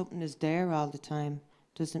 Just because something is there all the time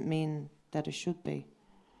doesn't mean that it should be.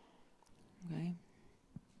 Okay.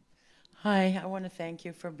 Hi, I want to thank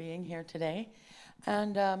you for being here today.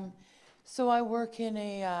 And so I work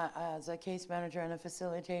as a case manager and a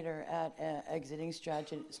facilitator at Exiting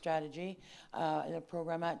Strategy in a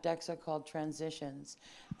program at DEXA called Transitions.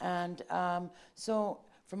 And so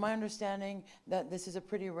from my understanding that this is a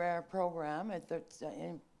pretty rare program,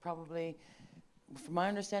 probably, from my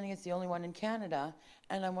understanding, it's the only one in Canada.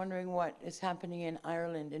 And I'm wondering what is happening in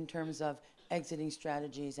Ireland in terms of exiting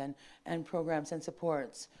strategies and programs and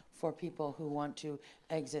supports for people who want to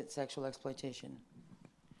exit sexual exploitation.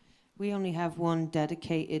 We only have one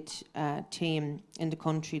dedicated team in the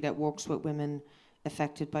country that works with women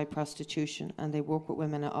affected by prostitution, and they work with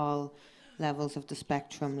women at all levels of the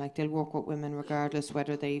spectrum. Like, they'll work with women regardless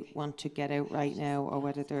whether they want to get out right now or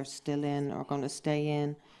whether they're still in or going to stay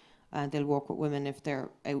in. And they'll work with women if they're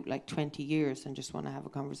out like 20 years and just want to have a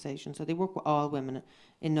conversation. So they work with all women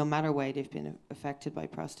in no matter way they've been affected by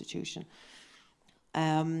prostitution.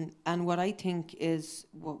 And what I think is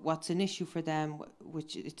what's an issue for them,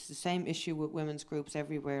 which it's the same issue with women's groups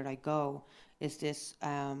everywhere I go, is this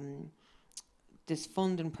this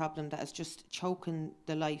funding problem that is just choking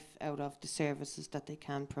the life out of the services that they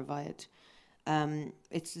can provide.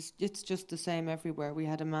 It's just the same everywhere. We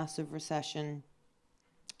had a massive recession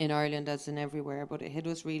in Ireland as in everywhere, but it hit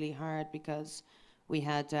us really hard because we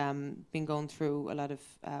had been going through a lot of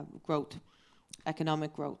growth,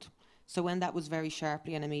 economic growth. So when that was very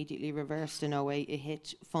sharply and immediately reversed in 08, it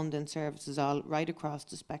hit funding services all right across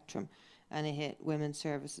the spectrum, and it hit women's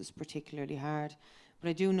services particularly hard. But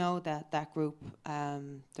I do know that that group,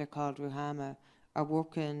 they're called Ruhama, are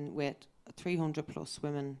working with 300 plus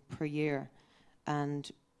women per year.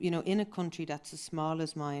 And, you know, in a country that's as small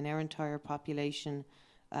as mine, our entire population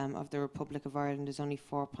of the Republic of Ireland is only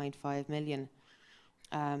 4.5 million.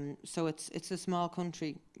 So it's a small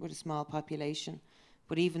country with a small population.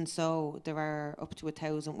 But even so, there are up to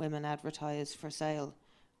 1,000 women advertised for sale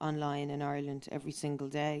online in Ireland every single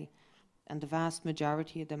day. And the vast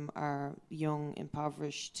majority of them are young,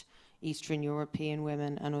 impoverished Eastern European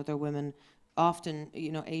women and other women, often,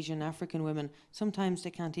 you know, Asian African women. Sometimes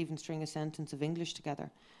they can't even string a sentence of English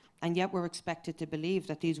together. And yet we're expected to believe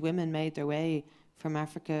that these women made their way from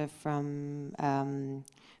Africa, from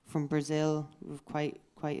Brazil, with quite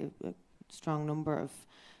a strong number of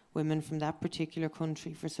women from that particular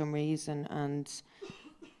country for some reason. And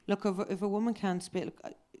look, if a woman can't speak,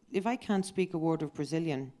 if I can't speak a word of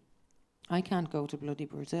Brazilian, I can't go to bloody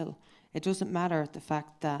Brazil. It doesn't matter the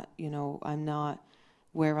fact that, you know, I'm not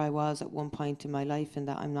where I was at one point in my life, and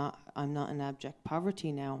that I'm not in abject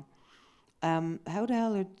poverty now. How the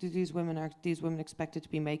hell are these women expected to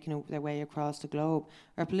be making their way across the globe?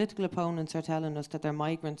 Our political opponents are telling us that they're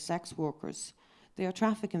migrant sex workers. They are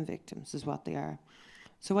trafficking victims, is what they are.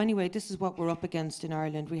 So anyway, this is what we're up against in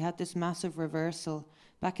Ireland. We had this massive reversal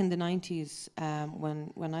back in the 90s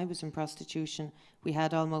when I was in prostitution. We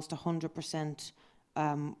had almost 100%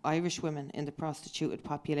 Irish women in the prostituted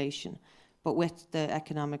population. But with the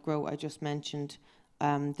economic growth I just mentioned,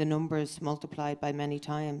 the numbers multiplied by many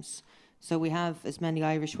times. So we have as many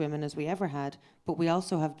Irish women as we ever had, but we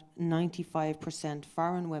also have 95%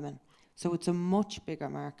 foreign women. So it's a much bigger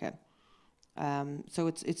market. So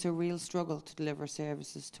it's a real struggle to deliver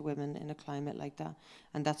services to women in a climate like that,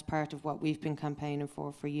 and that's part of what we've been campaigning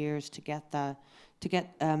for years, to get the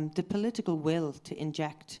political will to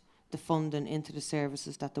inject the funding into the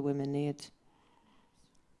services that the women need.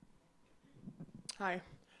 Hi,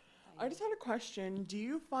 I just had a question. Do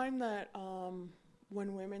you find that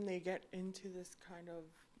when women, they get into this kind of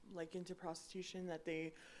like into prostitution, that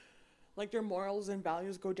they like their morals and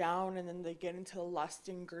values go down, and then they get into lust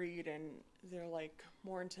and greed, and they're like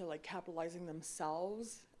more into like capitalizing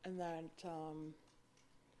themselves, and that I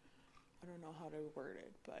don't know how to word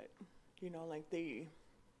it, but you know, like they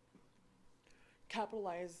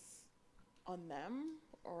capitalize on them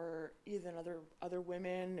or even other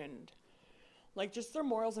women, and like just their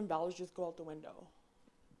morals and values just go out the window.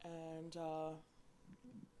 And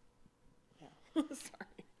yeah.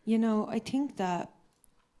 Sorry. You know, I think that,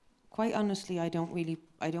 quite honestly, I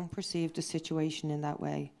don't perceive the situation in that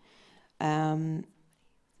way. When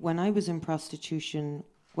I was in prostitution,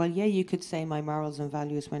 well, yeah, you could say my morals and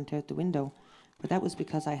values went out the window, but that was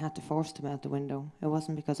because I had to force them out the window. It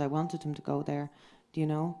wasn't because I wanted them to go there, do you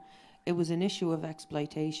know? It was an issue of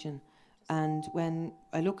exploitation. And when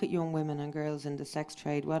I look at young women and girls in the sex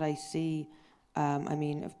trade, what I see, I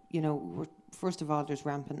mean, you know, first of all, there's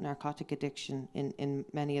rampant narcotic addiction in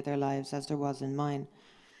many of their lives, as there was in mine.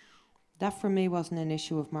 That for me wasn't an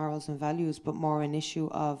issue of morals and values, but more an issue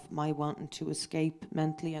of my wanting to escape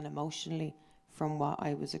mentally and emotionally from what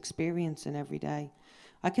I was experiencing every day.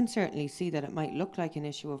 I can certainly see that it might look like an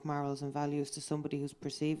issue of morals and values to somebody who's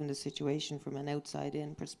perceiving the situation from an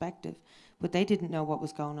outside-in perspective, but they didn't know what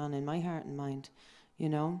was going on in my heart and mind, you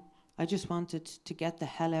know? I just wanted to get the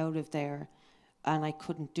hell out of there, and I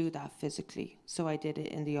couldn't do that physically, so I did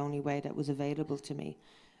it in the only way that was available to me.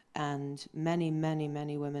 And many, many,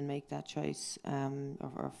 many women make that choice, or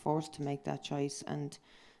are forced to make that choice, and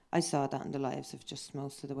I saw that in the lives of just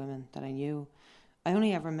most of the women that I knew. I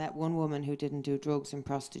only ever met one woman who didn't do drugs in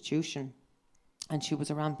prostitution, and she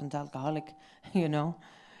was a rampant alcoholic, you know.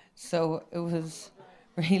 So it was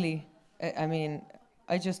really, I mean,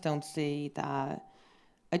 I just don't see that.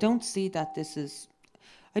 I don't see that this is,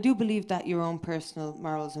 I do believe that your own personal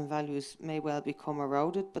morals and values may well become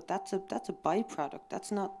eroded, but that's a byproduct.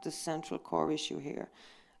 That's not the central core issue here.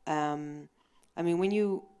 I mean, when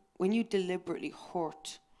you deliberately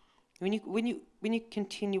hurt, when you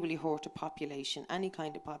continually hurt a population, any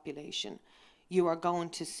kind of population, you are going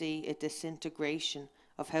to see a disintegration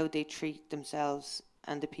of how they treat themselves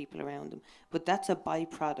and the people around them. But that's a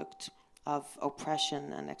byproduct of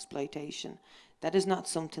oppression and exploitation. That is not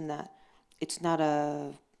something that, it's not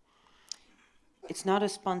a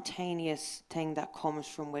spontaneous thing that comes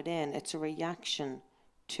from within. It's a reaction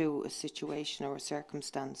to a situation or a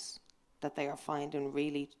circumstance that they are finding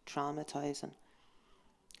really traumatizing.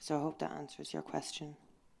 So I hope that answers your question.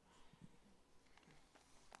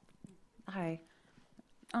 Hi.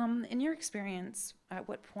 In your experience, at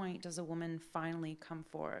what point does a woman finally come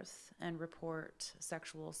forth and report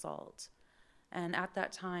sexual assault? And at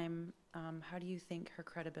that time, how do you think her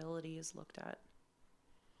credibility is looked at?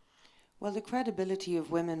 Well, the credibility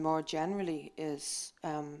of women more generally is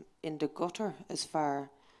in the gutter as far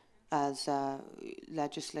as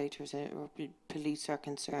legislators or police are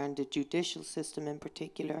concerned, the judicial system in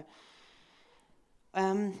particular.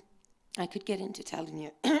 I could get into telling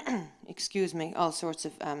you, excuse me, all sorts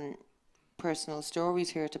of personal stories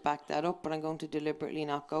here to back that up, but I'm going to deliberately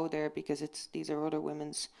not go there because these are other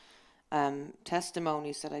women's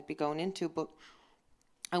testimonies that I'd be going into. But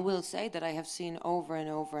I will say that I have seen over and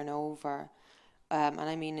over and over, and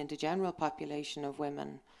I mean in the general population of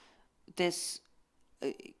women, it's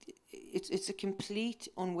a complete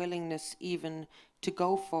unwillingness even to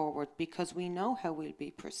go forward because we know how we'll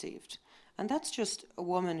be perceived. And that's just a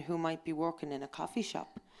woman who might be working in a coffee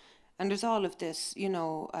shop. And there's all of this, you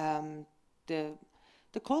know, the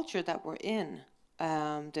culture that we're in.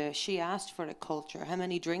 She asked for a culture. How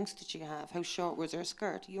many drinks did she have? How short was her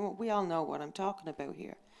skirt? We all know what I'm talking about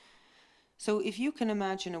here. So if you can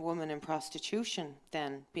imagine a woman in prostitution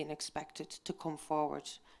then being expected to come forward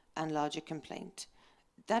and lodge a complaint,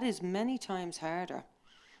 that is many times harder.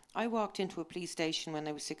 I walked into a police station when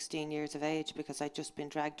I was 16 years of age because I'd just been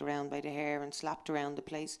dragged around by the hair and slapped around the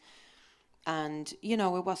place. And, you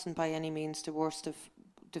know, it wasn't by any means the worst of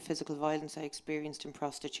the physical violence I experienced in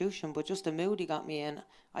prostitution, but just the mood he got me in.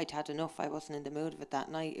 I'd had enough. I wasn't in the mood of it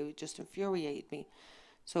that night. It just infuriated me.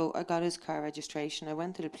 So I got his car registration. I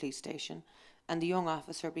went to the police station, and the young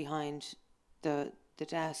officer behind the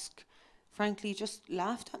desk, frankly, just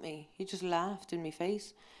laughed at me. He just laughed in my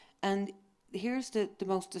face. And here's the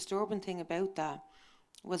most disturbing thing about that,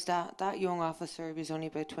 was that young officer, he was only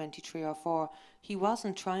about 23 or 4, he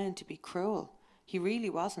wasn't trying to be cruel. He really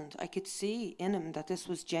wasn't. I could see in him that this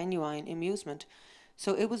was genuine amusement.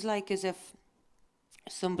 So it was like as if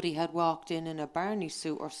somebody had walked in a Barney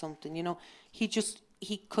suit or something, you know.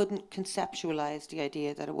 He couldn't conceptualize the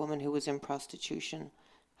idea that a woman who was in prostitution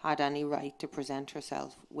had any right to present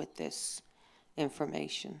herself with this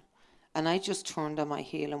information. And I just turned on my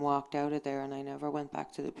heel and walked out of there, and I never went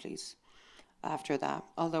back to the police after that,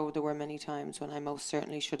 although there were many times when I most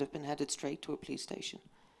certainly should have been headed straight to a police station.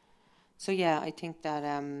 So yeah, I think that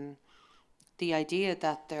the idea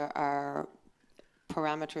that there are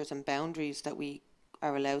parameters and boundaries that we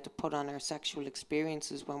are allowed to put on our sexual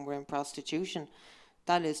experiences when we're in prostitution,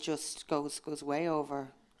 that is just goes way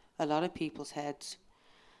over a lot of people's heads.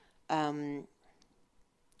 But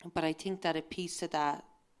I think that a piece of that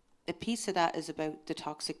is about the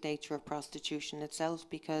toxic nature of prostitution itself,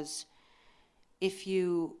 because if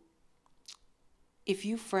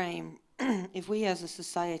we as a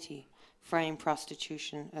society frame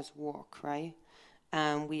prostitution as work, right,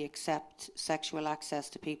 and we accept sexual access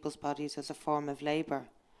to people's bodies as a form of labour,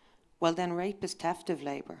 well then rape is theft of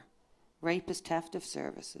labour, rape is theft of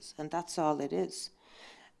services, and that's all it is.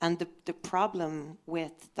 And the problem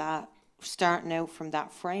with that, starting out from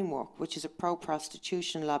that framework, which is a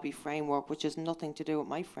pro-prostitution lobby framework, which has nothing to do with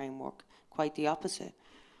my framework, quite the opposite.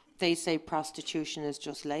 They say prostitution is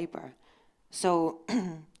just labour. So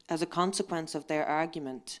as a consequence of their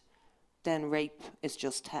argument, then rape is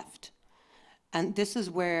just theft. And this is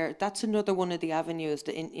where, that's another one of the avenues,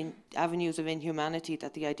 avenues of inhumanity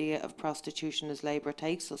that the idea of prostitution as labour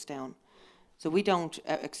takes us down. So we don't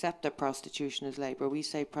accept that prostitution is labour. We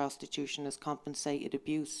say prostitution is compensated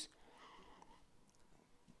abuse.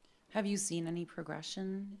 Have you seen any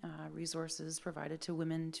progression, resources provided to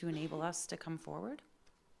women to enable us to come forward?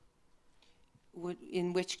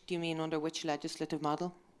 In which, do you mean under which legislative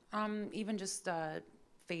model? Even just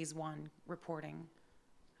phase 1, reporting,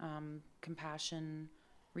 compassion,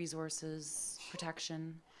 resources,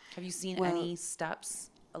 protection. Have you seen any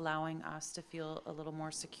steps allowing us to feel a little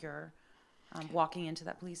more secure walking into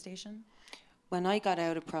that police station? When I got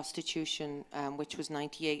out of prostitution, which was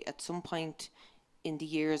 98, at some point in the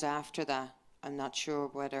years after that, I'm not sure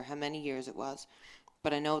how many years it was,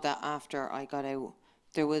 but I know that after I got out,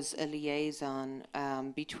 there was a liaison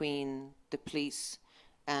between the police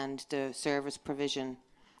and the service provision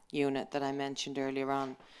unit that I mentioned earlier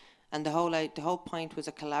on. And the whole point was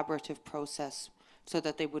a collaborative process, so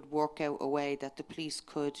that they would work out a way that the police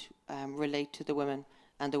could relate to the women,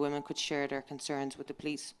 and the women could share their concerns with the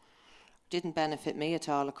police. Didn't benefit me at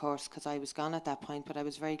all, of course, because I was gone at that point, but I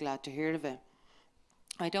was very glad to hear of it.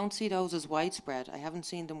 I don't see those as widespread. I haven't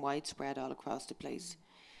seen them widespread all across the place.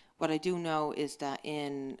 What I do know is that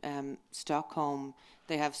in Stockholm,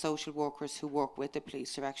 they have social workers who work with the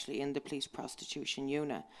police. They're actually in the police prostitution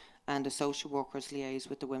unit, and the social workers liaise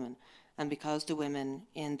with the women. And because the women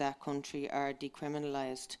in that country are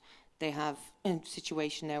decriminalised, they have a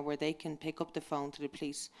situation now where they can pick up the phone to the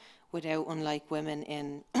police without, unlike women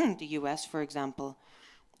in the US, for example,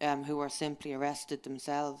 who are simply arrested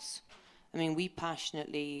themselves. I mean, we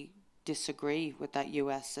passionately disagree with that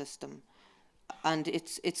US system. And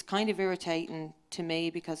it's kind of irritating to me,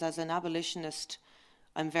 because as an abolitionist,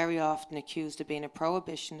 I'm very often accused of being a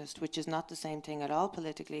prohibitionist, which is not the same thing at all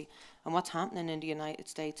politically. And what's happening in the United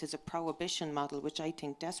States is a prohibition model, which I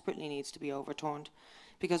think desperately needs to be overturned.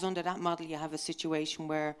 Because under that model, you have a situation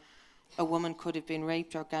where a woman could have been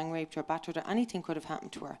raped or gang raped or battered, or anything could have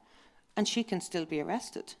happened to her, and she can still be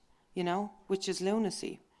arrested, you know, which is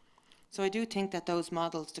lunacy. So I do think that those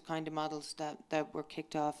models, the kind of models that were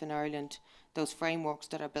kicked off in Ireland, those frameworks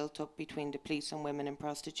that are built up between the police and women in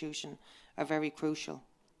prostitution, are very crucial.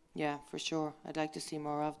 Yeah, for sure. I'd like to see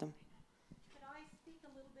more of them. Could I speak a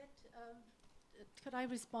little bit? Could I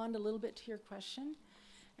respond a little bit to your question?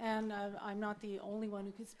 And I'm not the only one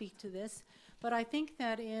who could speak to this, but I think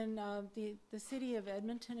that in the city of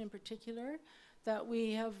Edmonton in particular, that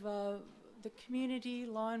we have the community,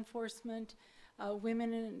 law enforcement,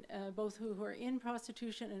 women both who are in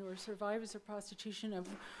prostitution and who are survivors of prostitution have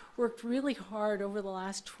worked really hard over the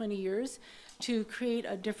last 20 years to create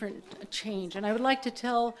a different change. And I would like to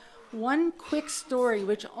tell one quick story,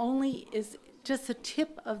 which only is just the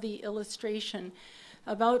tip of the illustration.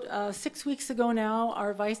 About 6 weeks ago now,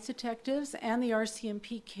 our vice detectives and the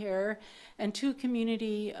RCMP CARE and two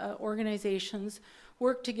community organizations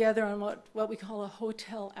worked together on what we call a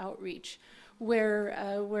hotel outreach, where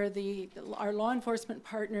our law enforcement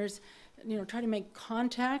partners, try to make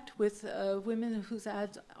contact with women whose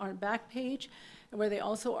ads are on Backpage, and where they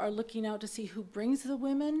also are looking out to see who brings the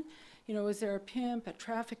women. Is there a pimp, a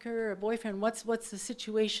trafficker, a boyfriend? What's the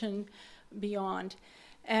situation beyond?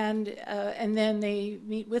 And then they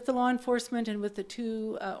meet with the law enforcement and with the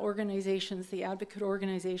two organizations, the advocate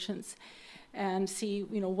organizations, and see,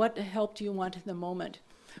 what help do you want in the moment.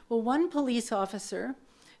 Well, one police officer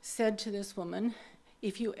said to this woman,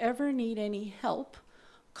 if you ever need any help,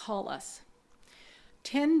 call us.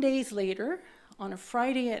 10 days later, on a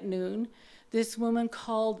Friday at noon, this woman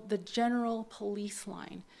called the general police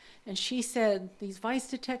line. And she said, these vice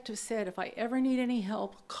detectives said, if I ever need any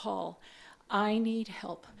help, call. I need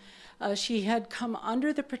help. She had come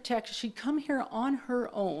under the protection. She'd come here on her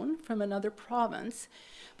own from another province.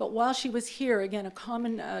 But while she was here, again, a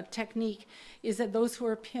common technique is that those who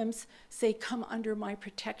are pimps say, come under my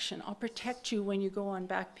protection. I'll protect you when you go on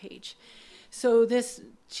Backpage. So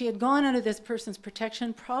she had gone under this person's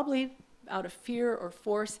protection, probably out of fear or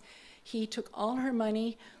force. He took all her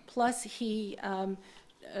money, plus she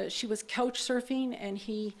was couch surfing, and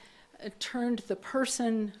he turned the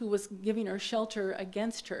person who was giving her shelter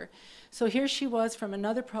against her. So here she was from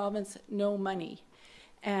another province, no money,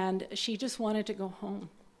 and she just wanted to go home.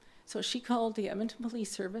 So she called the Edmonton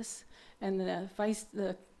Police Service, and the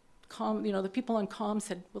people on comm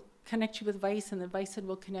said, we'll connect you with Vice, and the Vice said,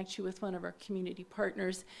 we'll connect you with one of our community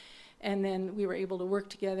partners. And then we were able to work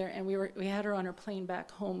together, and we had her on her plane back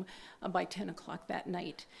home by 10 o'clock that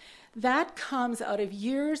night. That comes out of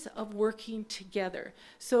years of working together.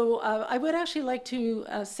 So I would actually like to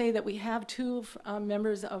say that we have two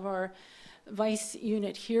members of our Vice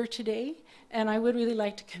unit here today, and I would really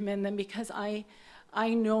like to commend them, because I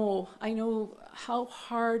know how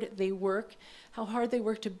hard they work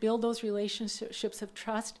to build those relationships of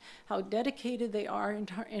trust, how dedicated they are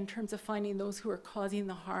in terms of finding those who are causing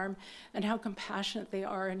the harm, and how compassionate they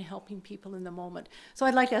are in helping people in the moment. So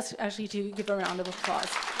I'd like us actually to give a round of applause.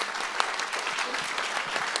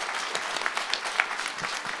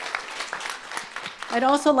 I'd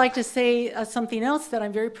also like to say something else that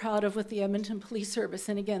I'm very proud of with the Edmonton Police Service.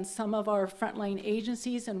 And again, some of our frontline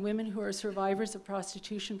agencies and women who are survivors of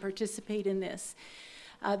prostitution participate in this.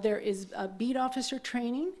 There is beat officer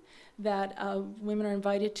training. that women are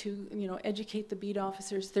invited to, educate the beat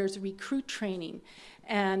officers. There's recruit training.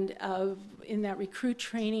 And in that recruit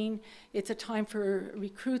training, it's a time for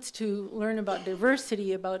recruits to learn about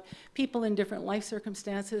diversity, about people in different life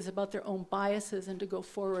circumstances, about their own biases, and to go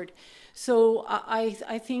forward. So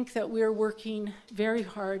I think that we're working very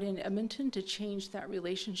hard in Edmonton to change that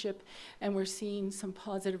relationship, and we're seeing some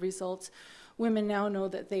positive results. Women now know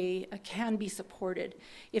that they can be supported.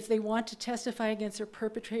 If they want to testify against their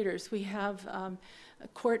perpetrators, we have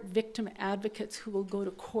court victim advocates who will go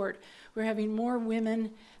to court. We're having more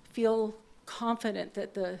women feel confident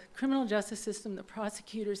that the criminal justice system, the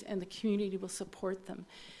prosecutors, and the community will support them.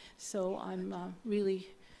 So I'm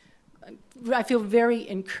I feel very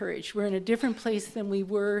encouraged. We're in a different place than we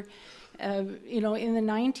were, in the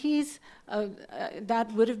 90s.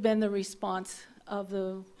 That would have been the response of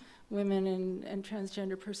the women and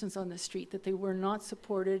transgender persons on the street, that they were not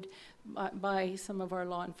supported by some of our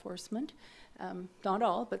law enforcement. Not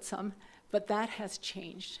all, but some. But that has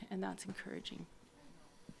changed, and that's encouraging.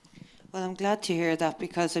 Well, I'm glad to hear that,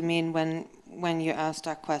 because, I mean, when you ask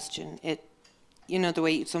that question, the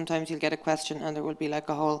way sometimes you'll get a question and there will be like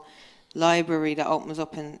a whole library that opens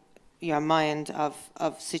up in your mind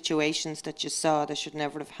of situations that you saw that should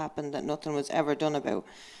never have happened, that nothing was ever done about.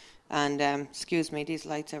 And excuse me, these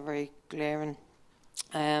lights are very glaring.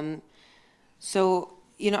 So,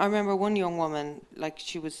 I remember one young woman, like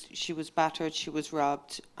she was battered, she was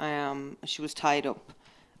robbed, she was tied up,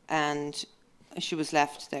 and she was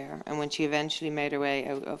left there. And when she eventually made her way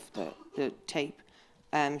out of the tape,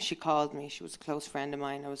 she called me. She was a close friend of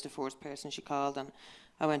mine. I was the first person she called, and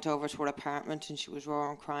I went over to her apartment, and she was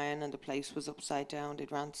roaring, crying, and the place was upside down.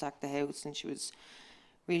 They'd ransacked the house, and she was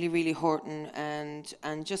really, really hurting and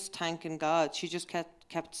just thanking God. She just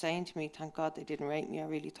kept saying to me, "Thank God they didn't rape me. I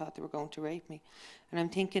really thought they were going to rape me." And I'm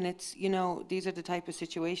thinking, it's, these are the type of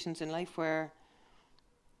situations in life where,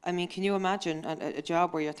 I mean, can you imagine a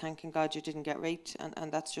job where you're thanking God you didn't get raped,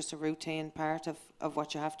 and that's just a routine part of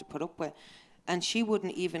what you have to put up with? And she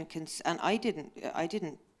wouldn't even and I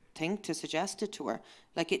didn't think to suggest it to her.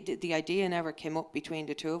 Like, the idea never came up between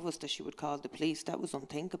the two of us that she would call the police. That was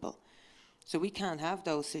unthinkable. So we can't have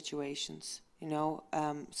those situations, So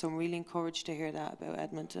I'm really encouraged to hear that about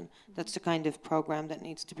Edmonton. That's the kind of program that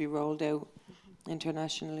needs to be rolled out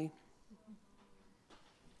internationally.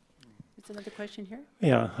 Is another question here?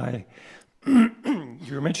 Yeah, hi.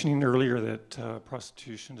 You were mentioning earlier that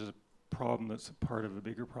prostitution is a problem that's a part of a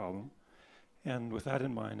bigger problem. And with that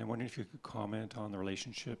in mind, I'm wondering if you could comment on the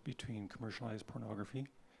relationship between commercialized pornography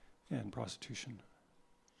and prostitution.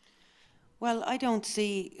 Well, I don't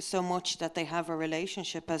see so much that they have a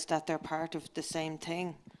relationship as that they're part of the same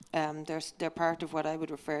thing. They're part of what I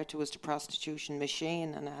would refer to as the prostitution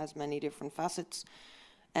machine, and it has many different facets.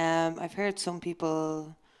 I've heard some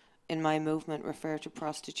people in my movement refer to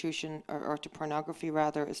prostitution, or to pornography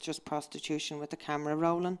rather, as just prostitution with the camera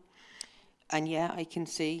rolling. And yeah, I can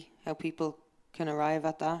see how people can arrive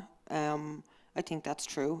at that. I think that's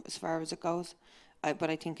true as far as it goes. But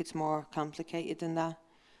I think it's more complicated than that.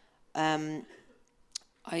 When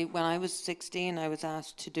I was 16, I was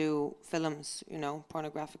asked to do films,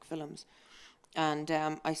 pornographic films. And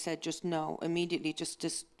I said just no, immediately, just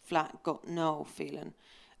this flat gut no feeling.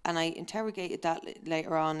 And I interrogated that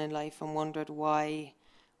later on in life and wondered, why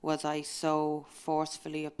was I so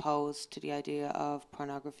forcefully opposed to the idea of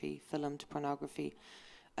pornography, filmed pornography.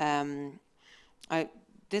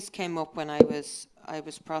 This came up when I was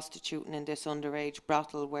prostituting in this underage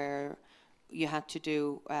brothel where you had to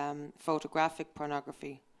do photographic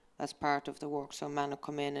pornography as part of the work. So a man would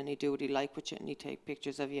come in and he'd do what he liked with you, and he'd take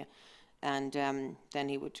pictures of you, and then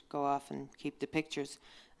he would go off and keep the pictures.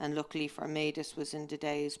 And luckily for me, this was in the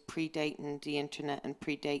days predating the internet and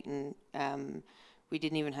predating. We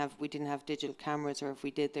didn't have digital cameras, or if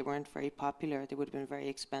we did, they weren't very popular. They would have been very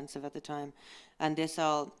expensive at the time. And this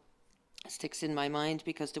all sticks in my mind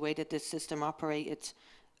because the way that this system operated,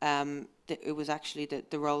 it was actually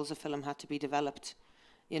the roles of film had to be developed,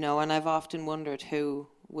 and I've often wondered who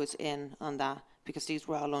was in on that, because these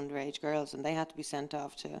were all underage girls and they had to be sent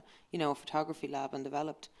off to, a photography lab and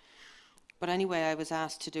developed. But anyway, I was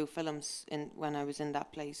asked to do films when I was in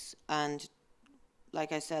that place, and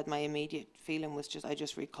like I said, my immediate feeling was I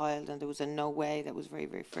just recoiled, and there was a no way that was very,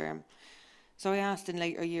 very firm. So I asked in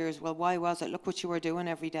later years, well, why was it? Look what you were doing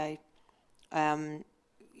every day.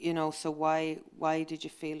 So why did you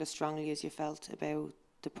feel as strongly as you felt about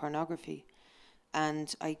the pornography?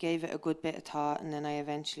 And I gave it a good bit of thought, and then I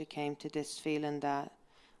eventually came to this feeling that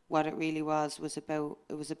what it really was about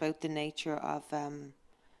the nature of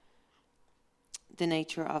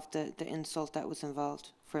the insult that was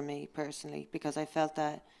involved for me personally, because I felt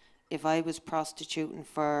that if I was prostituting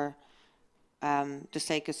for the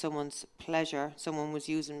sake of someone's pleasure, someone was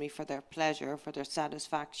using me for their pleasure, for their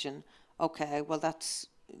satisfaction, okay, well, that's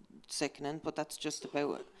sickening, but that's just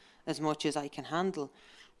about as much as I can handle.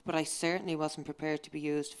 But I certainly wasn't prepared to be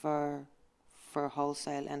used for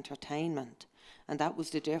wholesale entertainment. And that was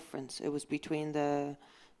the difference. It was between the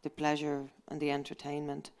pleasure and the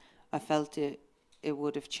entertainment. I felt it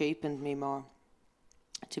would have cheapened me more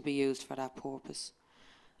to be used for that purpose.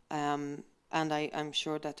 And I'm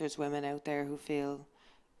sure that there's women out there who feel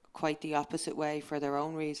quite the opposite way for their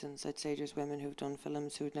own reasons. I'd say there's women who've done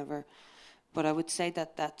films who'd never... But I would say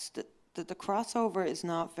that the crossover is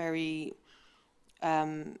not very...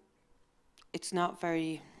 it's not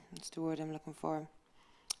very... What's the word I'm looking for?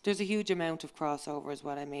 There's a huge amount of crossover is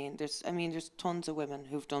what I mean. There's tons of women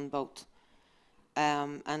who've done both.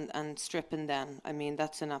 And stripping then, I mean,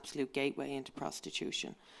 that's an absolute gateway into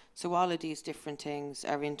prostitution. So all of these different things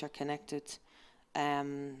are interconnected,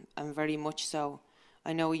 and very much so.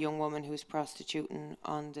 I know a young woman who's prostituting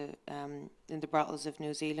on in the brothels of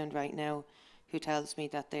New Zealand right now, who tells me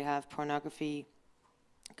that they have pornography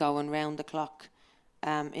going round the clock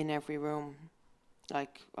in every room,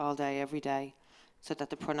 like all day, every day, so that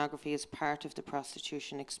the pornography is part of the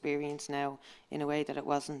prostitution experience now in a way that it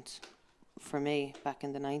wasn't for me back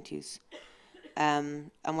in the 90s.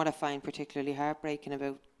 And what I find particularly heartbreaking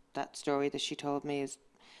about that story that she told me is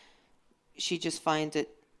she finds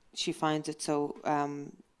it so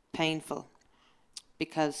painful,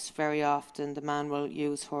 because very often the man will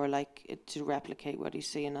use her to replicate what he's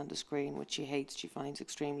seeing on the screen, which she hates. She finds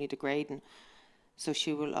extremely degrading. So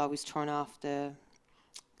she will always turn off the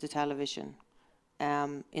television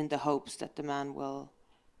in the hopes that the man will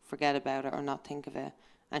forget about it or not think of it.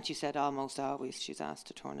 And she said almost always she's asked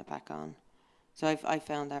to turn it back on. So I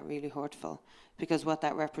found that really hurtful, because what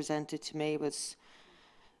that represented to me was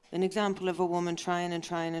an example of a woman trying and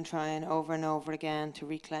trying and trying over and over again to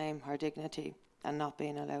reclaim her dignity and not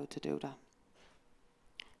being allowed to do that.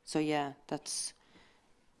 So yeah, that's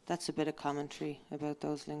a bit of commentary about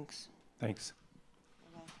those links. Thanks.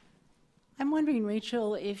 I'm wondering,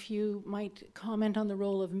 Rachel, if you might comment on the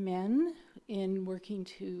role of men in working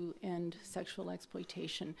to end sexual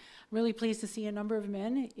exploitation. I'm really pleased to see a number of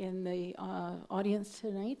men in the audience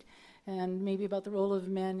tonight, and maybe about the role of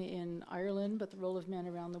men in Ireland, but the role of men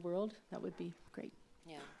around the world. That would be great.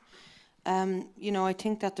 Yeah. I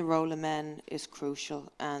think that the role of men is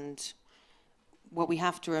crucial, and what we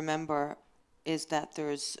have to remember is that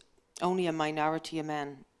there's only a minority of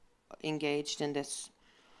men engaged in this.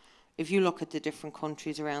 If you look at the different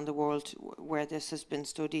countries around the world where this has been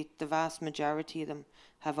studied, the vast majority of them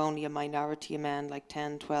have only a minority of men, like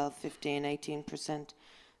 10, 12, 15, 18%.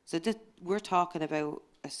 So we're talking about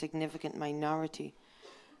a significant minority.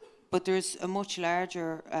 But there's a much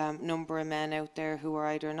larger number of men out there who are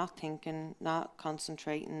either not thinking, not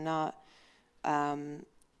concentrating, not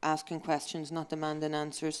asking questions, not demanding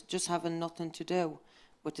answers, just having nothing to do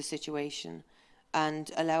with the situation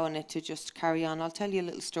and allowing it to just carry on. I'll tell you a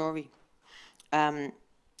little story. And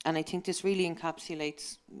I think this really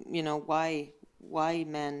encapsulates, why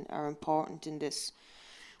men are important in this.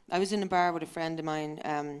 I was in a bar with a friend of mine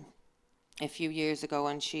a few years ago,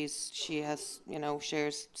 and she has,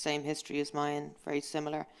 shares same history as mine, very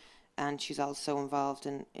similar, and she's also involved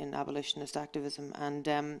in abolitionist activism.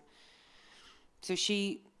 And so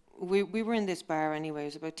we were in this bar anyway. It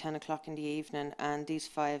was about 10 o'clock in the evening, and these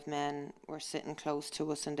 5 men were sitting close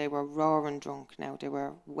to us, and they were roaring drunk now. They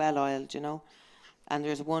were well-oiled, and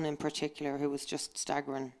there's one in particular who was just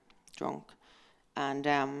staggering drunk.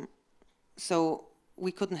 And so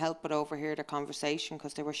we couldn't help but overhear their conversation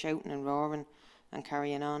because they were shouting and roaring and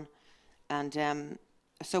carrying on. And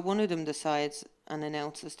so one of them decides and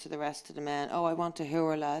announces to the rest of the men, "Oh, I want a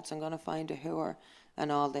hooer, lads. I'm going to find a hooer,"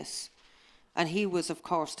 and all this. And he was, of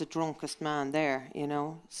course, the drunkest man there,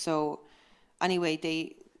 So anyway,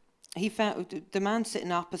 he found the man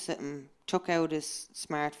sitting opposite him, took out his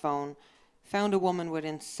smartphone, found a woman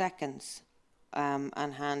within seconds,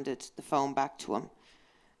 and handed the phone back to him.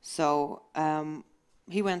 So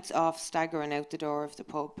he went off staggering out the door of the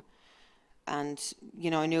pub. And,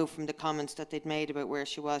 I knew from the comments that they'd made about where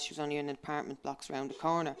she was only in apartment blocks around the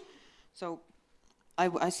corner. So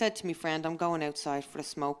I said to my friend, "I'm going outside for a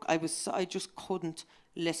smoke." I just couldn't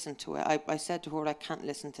listen to it. I said to her, "I can't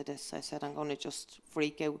listen to this." I said, "I'm going to just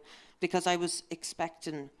freak out," because I was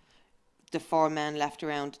expecting the 4 men left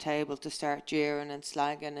around the table to start jeering and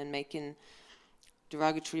slagging and making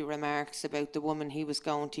derogatory remarks about the woman he was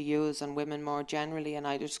going to use and women more generally, and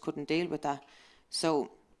I just couldn't deal with that. So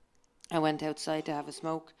I went outside to have a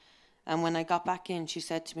smoke, And when I got back in, she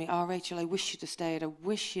said to me, "Oh, Rachel, I wish you'd have stayed. I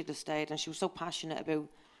wish you'd have stayed." And she was so passionate about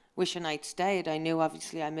wishing I'd stayed. I knew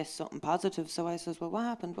obviously I missed something positive. So I said, "Well, what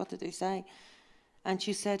happened? What did they say?" And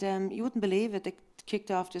she said, "You wouldn't believe it. They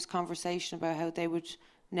kicked off this conversation about how they would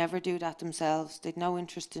never do that themselves. They'd no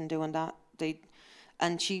interest in doing that.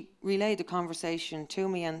 And she relayed the conversation to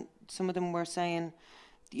me, and some of them were saying,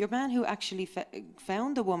 your man who actually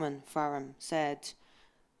found the woman for him said,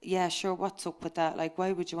 yeah, sure, what's up with that? Like,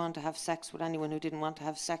 why would you want to have sex with anyone who didn't want to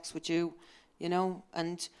have sex with you? You know,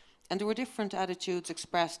 and there were different attitudes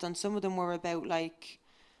expressed, and some of them were about, like,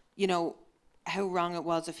 you know, how wrong it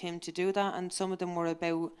was of him to do that, and some of them were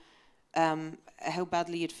about how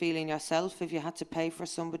badly you'd feel in yourself if you had to pay for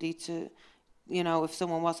somebody to, you know, if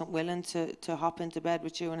someone wasn't willing to hop into bed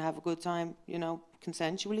with you and have a good time, you know,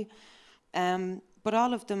 consensually. But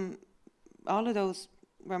all of those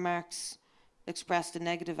remarks expressed a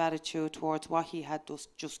negative attitude towards what he had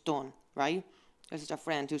just done, right? This is a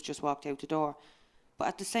friend who's just walked out the door. But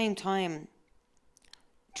at the same time,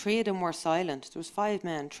 3 of them were silent. There was 5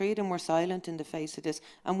 men. 3 of them were silent in the face of this.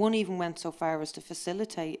 And one even went so far as to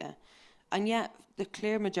facilitate it. And yet, the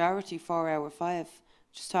clear majority, 4 out of 5,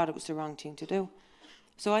 just thought it was the wrong thing to do.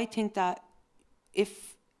 So I think that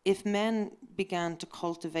if men began to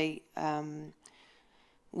cultivate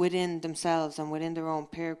within themselves and within their own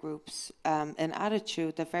peer groups an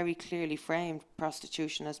attitude that very clearly framed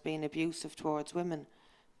prostitution as being abusive towards women,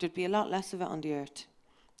 there'd be a lot less of it on the earth.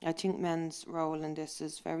 I think men's role in this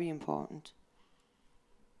is very important.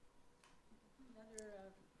 Another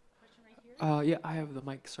question right here? Yeah, I have the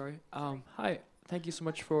mic, sorry. Hi, thank you so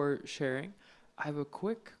much for sharing. I have a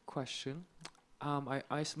quick question. I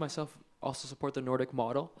myself also support the Nordic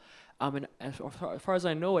Model. And as far as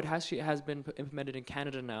I know, it has been implemented in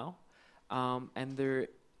Canada now. And there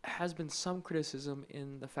has been some criticism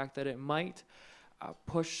in the fact that it might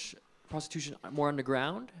push prostitution more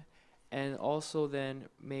underground, and also then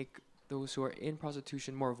make those who are in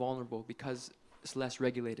prostitution more vulnerable because it's less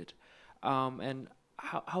regulated. And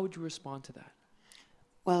how would you respond to that?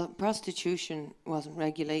 Well, prostitution wasn't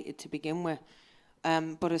regulated to begin with.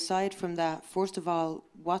 But aside from that, first of all,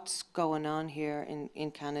 what's going on here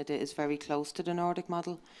in Canada is very close to the Nordic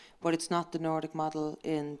model, but it's not the Nordic model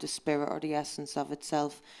in the spirit or the essence of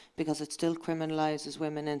itself, because it still criminalises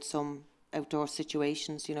women in some outdoor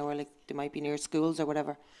situations, you know, or like they might be near schools or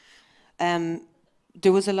whatever.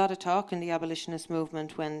 There was a lot of talk in the abolitionist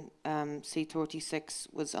movement when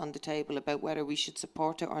C-36 was on the table about whether we should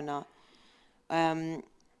support it or not.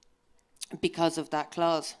 Because of that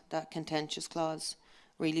clause, that contentious clause,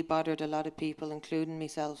 really bothered a lot of people, including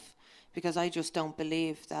myself, because I just don't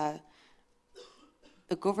believe that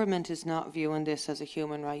the government is not viewing this as a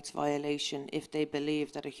human rights violation if they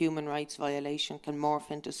believe that a human rights violation can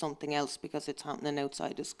morph into something else because it's happening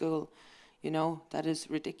outside of school. You know, that is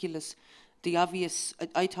ridiculous. The obvious,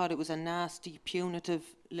 I thought it was a nasty, punitive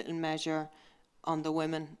little measure on the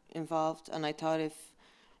women involved, and I thought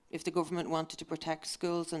if the government wanted to protect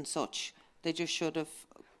schools and such, they just should have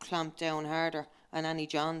clamped down harder on any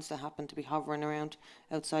Johns that happened to be hovering around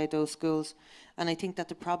outside those schools. And I think that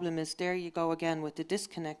the problem is, there you go again with the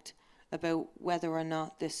disconnect about whether or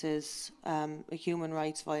not this is a human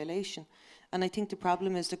rights violation. And I think the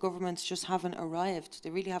problem is the governments just haven't arrived. They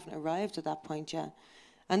really haven't arrived at that point yet.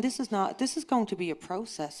 And this is going to be a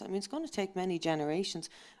process. I mean, it's going to take many generations.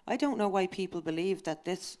 I don't know why people believe that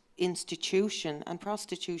this institution, and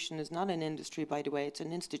prostitution is not an industry, by the way, it's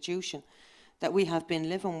an institution that we have been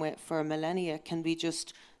living with for millennia, can be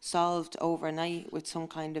just solved overnight with some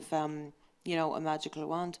kind of, you know, a magical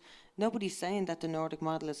wand. Nobody's saying that the Nordic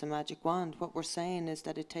model is a magic wand. What we're saying is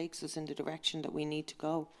that it takes us in the direction that we need to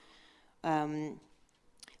go.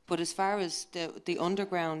 But as far as the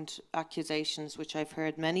underground accusations, which I've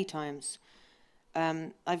heard many times,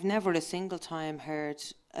 I've never a single time heard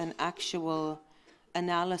an actual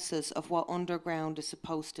analysis of what underground is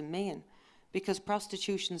supposed to mean. Because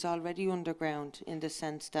prostitution is already underground in the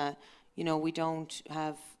sense that, you know, we don't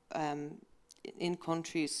have, in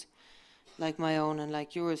countries like my own and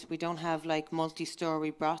like yours, we don't have like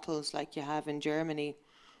multi-story brothels like you have in Germany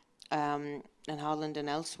and Holland and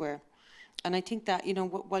elsewhere. And I think that, you know,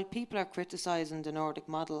 while people are criticising the Nordic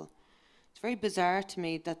model, it's very bizarre to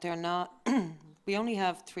me that they're not, we only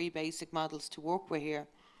have 3 basic models to work with here.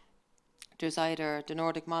 There's either the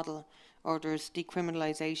Nordic model, or there's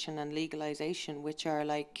decriminalisation and legalisation, which are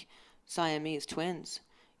like Siamese twins.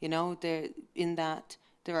 You know, in that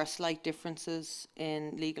there are slight differences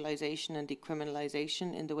in legalisation and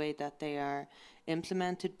decriminalisation in the way that they are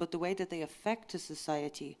implemented, but the way that they affect a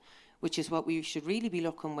society, which is what we should really be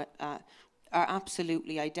looking at, are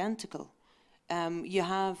absolutely identical. You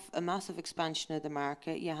have a massive expansion of the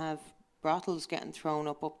market. You have brothels getting thrown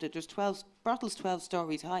up to, there's 12 brothels 12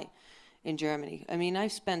 stories high in Germany. I mean,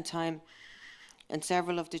 I've spent time in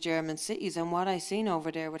several of the German cities, and what I've seen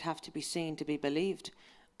over there would have to be seen to be believed.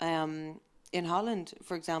 In Holland,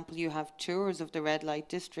 for example, you have tours of the red light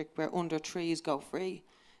district where under trees go free.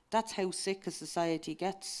 That's how sick a society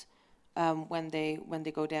gets when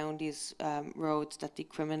they go down these roads that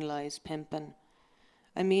decriminalise pimping.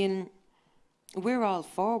 I mean, we're all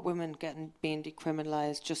for women being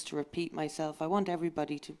decriminalised. Just to repeat myself, I want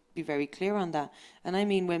everybody to be very clear on that, and I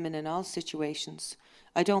mean women in all situations.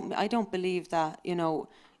 I don't believe that, you know,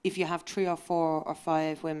 if you have 3 or 4 or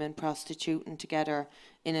 5 women prostituting together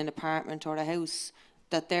in an apartment or a house,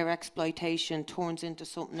 that their exploitation turns into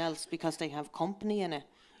something else because they have company in it,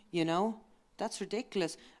 you know? That's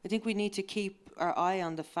ridiculous. I think we need to keep our eye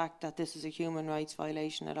on the fact that this is a human rights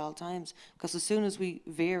violation at all times, because as soon as we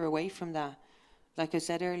veer away from that, like I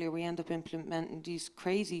said earlier, we end up implementing these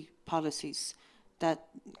crazy policies that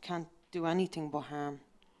can't do anything but harm.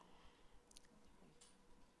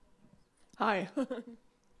 Hi.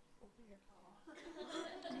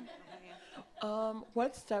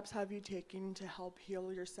 What steps have you taken to help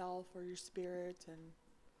heal yourself or your spirit, and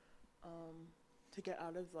to get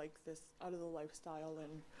out of out of the lifestyle,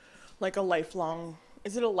 and like a lifelong?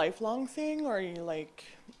 Is it a lifelong thing, or are you like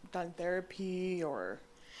done therapy, or?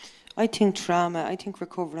 I think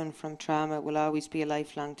recovering from trauma will always be a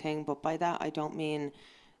lifelong thing, but by that I don't mean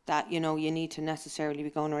that, you know, you need to necessarily be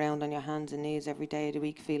going around on your hands and knees every day of the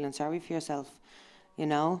week feeling sorry for yourself, you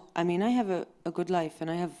know. I mean, I have a good life, and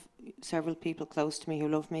I have several people close to me who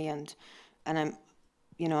love me, and I'm,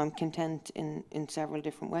 you know, I'm content in several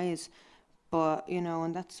different ways, but, you know,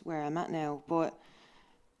 and that's where I'm at now. But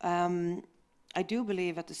I do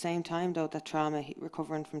believe at the same time, though, that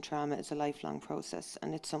recovering from trauma is a lifelong process,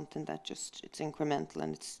 and it's something that it's incremental,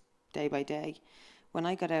 and it's day by day. When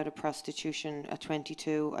I got out of prostitution at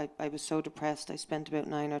 22, I was so depressed. I spent about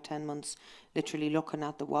 9 or 10 months literally looking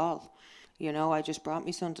at the wall. You know, I just brought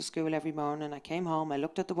my son to school every morning. I came home, I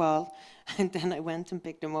looked at the wall, and then I went and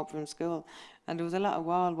picked him up from school. And there was a lot of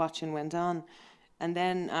wall watching went on. And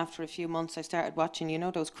then after a few months, I started watching, you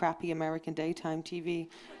know, those crappy American daytime TV.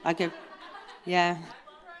 Yeah.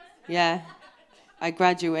 I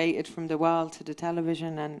graduated from the wall to the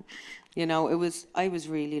television, and, you know, I was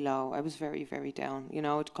really low. I was very, very down. You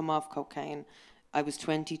know, I'd come off cocaine. I was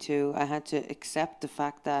 22. I had to accept the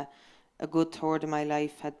fact that a good third of my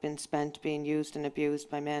life had been spent being used and abused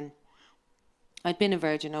by men. I'd been a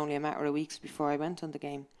virgin only a matter of weeks before I went on the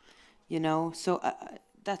game, you know. So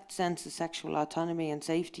that sense of sexual autonomy and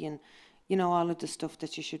safety, and, you know, all of the stuff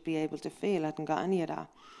that you should be able to feel, I hadn't got any of that.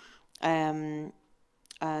 And,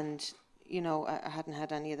 you know, I hadn't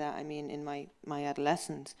had any of that, I mean, in my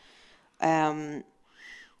adolescence. But,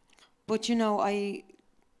 you know, I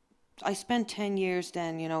spent 10 years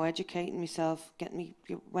then, you know, educating myself,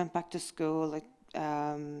 went back to school,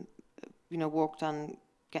 you know, worked on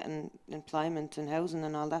getting employment and housing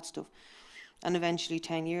and all that stuff. And eventually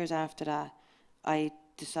 10 years after that, I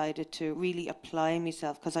decided to really apply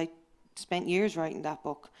myself, because I spent years writing that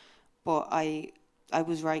book, but I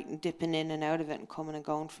was writing, dipping in and out of it and coming and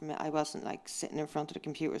going from it. I wasn't like sitting in front of the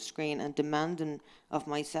computer screen and demanding of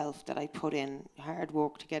myself that I put in hard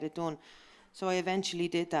work to get it done. So I eventually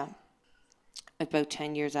did that about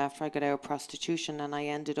 10 years after I got out of prostitution, and I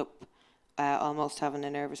ended up almost having a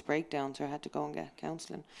nervous breakdown, so I had to go and get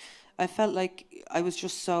counselling. I felt like I was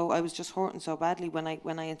just hurting so badly when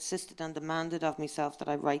I insisted and demanded of myself that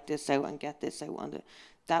I write this out and get this out on it.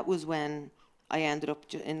 That was when I ended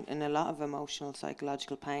up in a lot of emotional,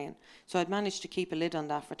 psychological pain. So I'd managed to keep a lid on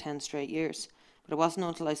that for 10 straight years. But it wasn't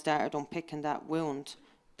until I started unpicking that wound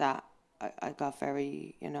that I got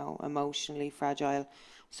very, you know, emotionally fragile.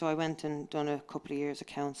 So I went and done a couple of years of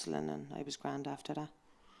counselling, and I was grand after that,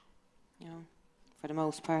 you know, for the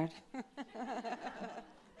most part. How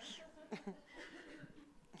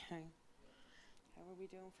are we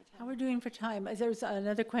doing for time? How we're doing for time? There's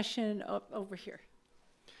another question over here.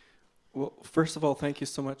 Well, first of all, thank you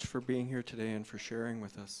so much for being here today and for sharing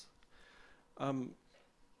with us. I'm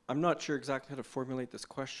not sure exactly how to formulate this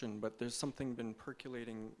question, but there's something been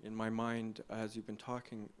percolating in my mind as you've been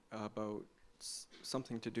talking about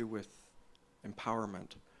something to do with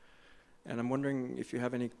empowerment. And I'm wondering if you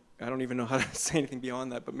have any, I don't even know how to say anything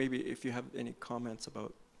beyond that, but maybe if you have any comments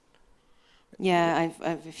about. Yeah,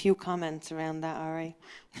 I've a few comments around that, Ari.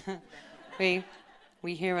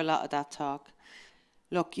 We hear a lot of that talk.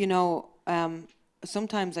 Look, you know,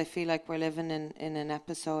 sometimes I feel like we're living in an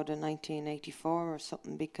episode of 1984 or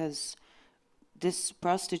something, because this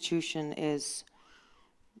prostitution is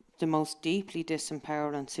the most deeply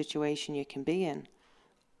disempowering situation you can be in.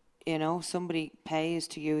 You know, somebody pays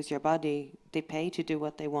to use your body. They pay to do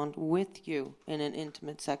what they want with you in an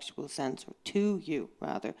intimate sexual sense, or to you,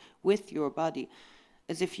 rather, with your body,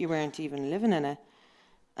 as if you weren't even living in it.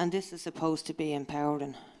 And this is supposed to be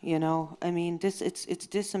empowering, you know? I mean, it's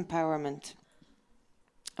disempowerment.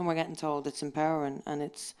 And we're getting told it's empowering, and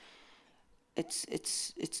it's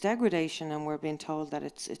degradation, and we're being told that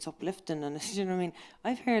it's uplifting, and you know what I mean?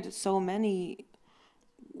 I've heard so many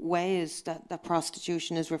ways that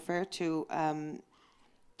prostitution is referred to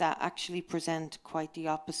that actually present quite the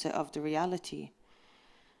opposite of the reality.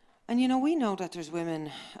 And you know, we know that there's women,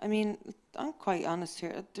 I mean, I'm quite honest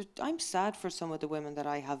here, I'm sad for some of the women that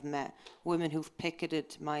I have met, women who've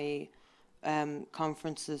picketed my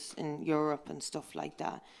conferences in Europe and stuff like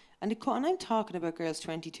that. And I'm talking about girls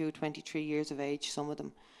 22, 23 years of age, some of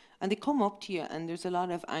them. And they come up to you, and there's a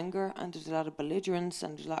lot of anger, and there's a lot of belligerence,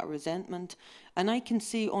 and there's a lot of resentment. And I can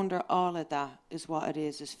see under all of that is what it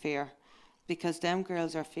is fear. Because them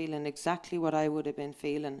girls are feeling exactly what I would have been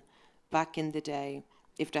feeling back in the day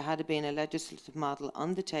if there had been a legislative model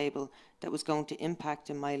on the table that was going to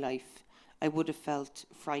impact in my life. I would have felt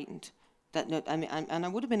frightened. And I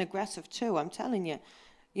would have been aggressive too, I'm telling you.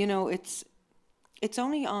 You know, it's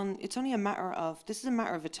only a matter of, this is a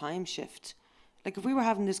matter of a time shift. Like, if we were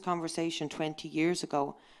having this conversation 20 years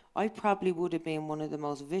ago, I probably would have been one of the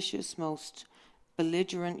most vicious, most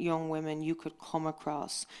belligerent young women you could come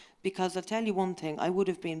across. Because I'll tell you one thing, I would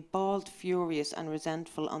have been bald, furious and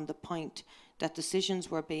resentful on the point that decisions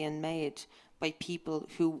were being made by people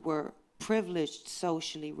who were privileged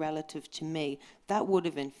socially relative to me. That would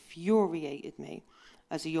have infuriated me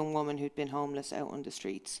as a young woman who'd been homeless out on the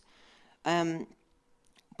streets.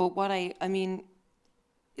 But what I mean,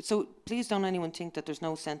 so please don't anyone think that there's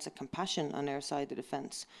no sense of compassion on our side of the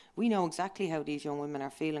fence. We know exactly how these young women are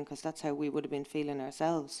feeling, because that's how we would have been feeling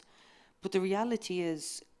ourselves. But the reality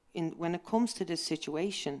is, when it comes to this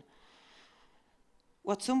situation,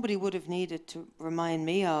 what somebody would have needed to remind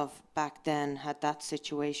me of back then, had that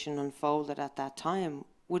situation unfolded at that time,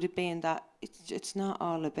 would have been that it's not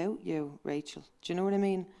all about you, Rachel. Do you know what I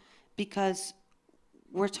mean? Because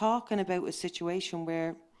we're talking about a situation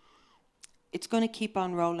where it's going to keep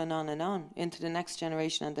on rolling on and on into the next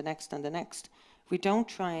generation and the next and the next. If we don't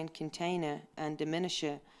try and contain it and diminish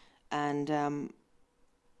it and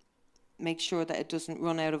make sure that it doesn't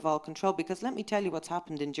run out of all control. Because let me tell you what's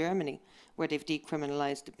happened in Germany, where they've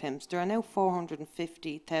decriminalised the pimps. There are now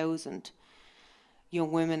 450,000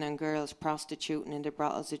 young women and girls prostituting in the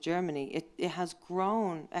brothels of Germany. It has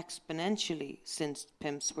grown exponentially since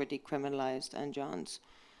pimps were decriminalised and Johns.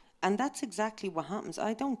 And that's exactly what happens.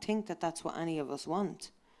 I don't think that that's what any of us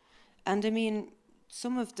want. And I mean,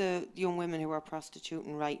 some of the young women who are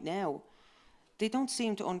prostituting right now, they don't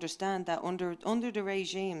seem to understand that under the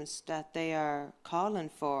regimes that they are calling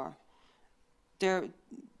for,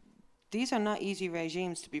 these are not easy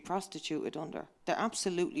regimes to be prostituted under. They're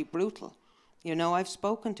absolutely brutal. You know, I've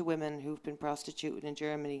spoken to women who've been prostituted in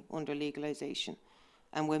Germany under legalisation,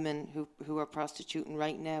 and women who are prostituting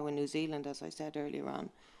right now in New Zealand, as I said earlier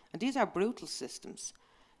on. And these are brutal systems.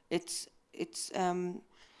 It's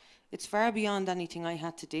far beyond anything I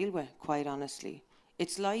had to deal with, quite honestly.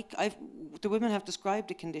 It's like the women have described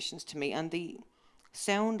the conditions to me, and they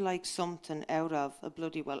sound like something out of a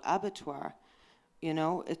bloody well abattoir. You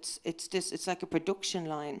know, it's like a production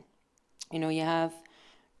line. You know, you have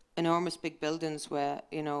enormous big buildings where,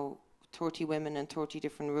 you know, 30 women in 30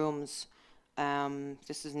 different rooms.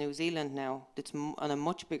 This is New Zealand now. It's on a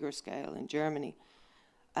much bigger scale in Germany.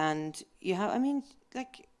 And you have, I mean,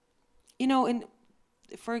 like, you know,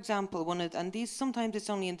 for example, and these, sometimes it's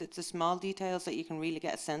only in the small details that you can really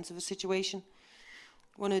get a sense of a situation.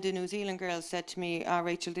 One of the New Zealand girls said to me,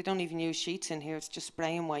 Rachel, they don't even use sheets in here, it's just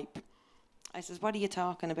spray and wipe. I says, what are you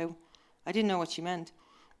talking about? I didn't know what she meant.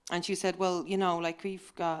 And she said, well, you know, like,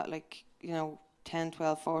 we've got, like, you know, 10,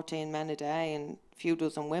 12, 14 men a day and a few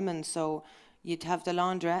dozen women, so you'd have the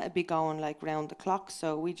laundrette be going, like, round the clock,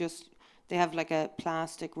 so they have like a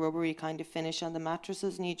plastic rubbery kind of finish on the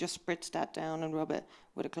mattresses, and you just spritz that down and rub it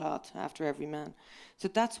with a cloth after every man. So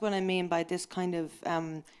that's what I mean by this kind of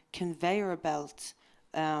conveyor belt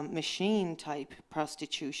machine type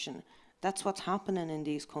prostitution. That's what's happening in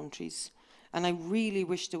these countries. And I really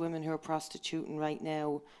wish the women who are prostituting right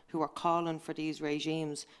now, who are calling for these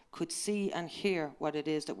regimes, could see and hear what it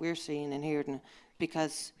is that we're seeing and hearing,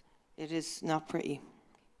 because it is not pretty.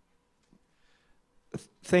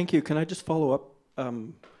 Thank you. Can I just follow up?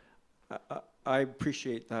 I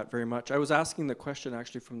appreciate that very much. I was asking the question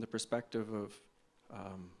actually from the perspective of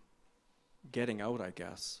getting out, I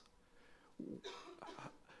guess.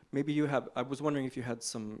 maybe you have, I was wondering if you had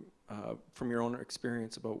some, from your own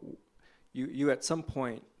experience about, you at some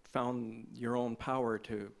point found your own power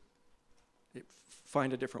to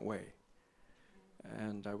find a different way.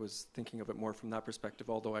 And I was thinking of it more from that perspective,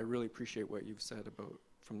 although I really appreciate what you've said about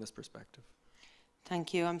from this perspective.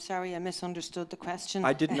 Thank you. I'm sorry I misunderstood the question.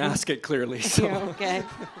 I didn't ask it clearly, so. You're okay.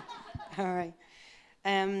 All right.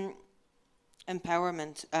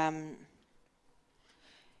 Empowerment.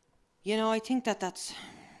 You know, I think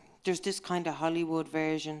there's this kind of Hollywood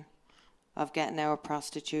version of getting out of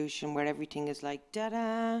prostitution where everything is like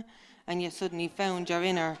da-da, and you suddenly found your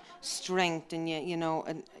inner strength, and you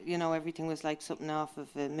know everything was like something off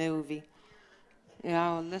of a movie.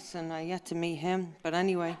 Listen, I yet to meet him, but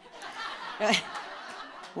anyway,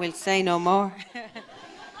 we'll say no more.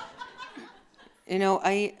 You know,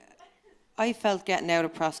 I felt getting out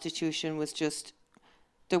of prostitution was just,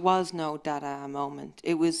 there was no da-da moment.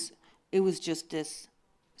 It was just this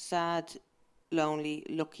sad, lonely,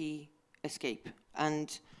 lucky escape,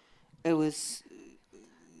 and it was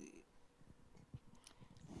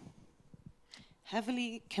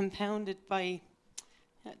heavily compounded by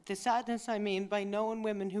the sadness, by knowing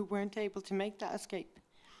women who weren't able to make that escape.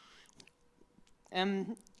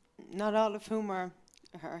 Not all of whom are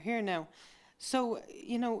here now. So,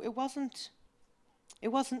 you know, it wasn't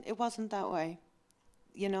that way,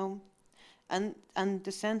 you know, and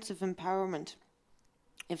the sense of empowerment,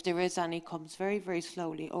 if there is any, comes very, very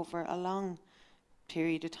slowly over a long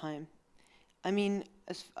period of time. I mean,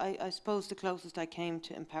 I suppose the closest I came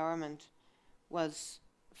to empowerment was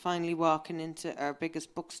finally walking into our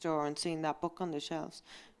biggest bookstore and seeing that book on the shelves,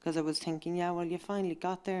 because I was thinking, yeah, well, you finally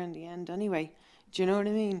got there in the end anyway. Do you know what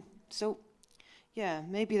I mean? So, yeah,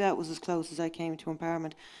 maybe that was as close as I came to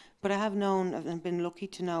empowerment. But I have known and been lucky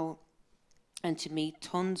to know and to meet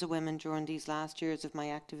tons of women during these last years of my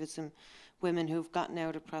activism, women who've gotten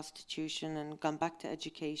out of prostitution and gone back to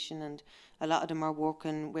education, and a lot of them are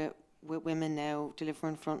working with women now,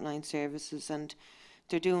 delivering frontline services, and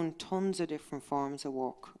they're doing tons of different forms of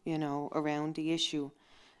work, you know, around the issue.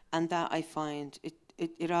 And that I find,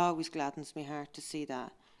 it always gladdens my heart to see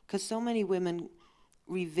that, because so many women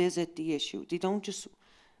revisit the issue.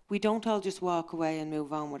 We don't all just walk away and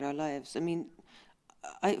move on with our lives. I mean,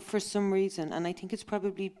 for some reason, and I think it's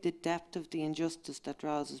probably the depth of the injustice that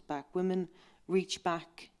draws us back. Women reach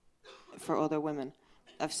back for other women.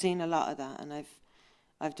 I've seen a lot of that, and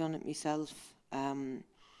I've done it myself.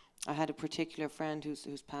 I had a particular friend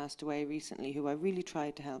who's passed away recently, who I really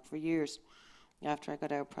tried to help for years. After I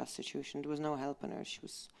got out of prostitution, there was no helping her.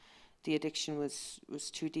 The addiction was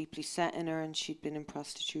too deeply set in her, and she'd been in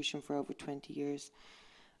prostitution for over 20 years.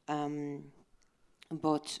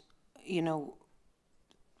 But, you know,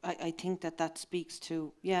 I think that speaks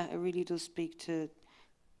to, it really does speak to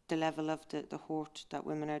the level of the hurt that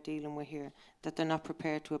women are dealing with here, that they're not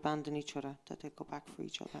prepared to abandon each other, that they go back for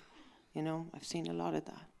each other. You know, I've seen a lot of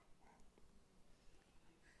that.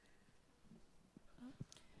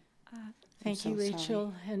 Thank you,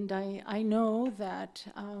 Rachel. And I know that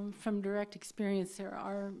from direct experience, there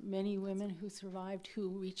are many women who survived who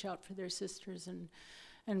reach out for their sisters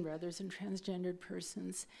and brothers and transgendered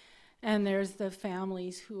persons. And there's the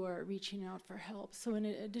families who are reaching out for help. So in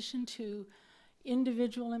addition to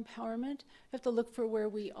individual empowerment, we have to look for where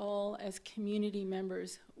we all, as community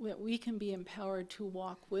members, we can be empowered to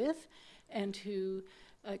walk with and to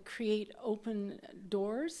create open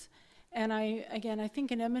doors. And I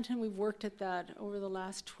think in Edmonton we've worked at that over the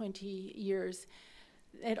last 20 years.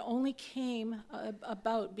 It only came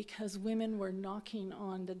about because women were knocking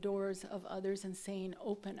on the doors of others and saying,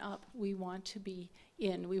 open up, we want to be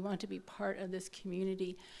in, we want to be part of this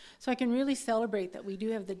community. So I can really celebrate that we do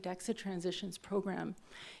have the DEXA Transitions program.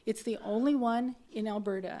 It's the only one in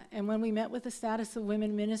Alberta. And when we met with the Status of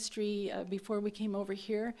Women Ministry before we came over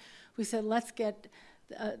here, we said, let's get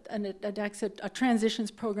a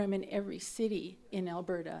transitions program in every city in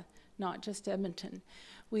Alberta, not just Edmonton.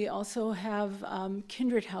 We also have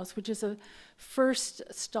Kindred House, which is a first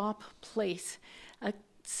stop place, a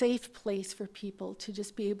safe place for people to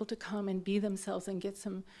just be able to come and be themselves and get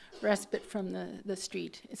some respite from the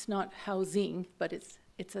street. It's not housing, but it's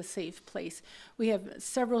a safe place. We have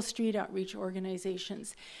several street outreach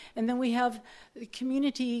organizations. And then we have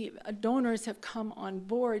community donors have come on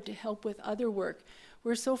board to help with other work.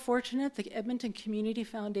 We're so fortunate, the Edmonton Community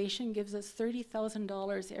Foundation gives us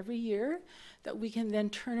 $30,000 every year that we can then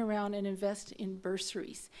turn around and invest in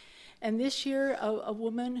bursaries. And this year, a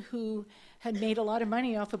woman who had made a lot of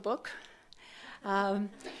money off a book,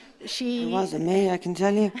 It wasn't me, I can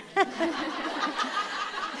tell you.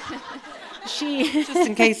 Just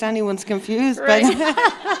in case anyone's confused. Right.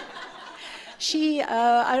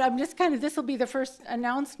 I'm just this will be the first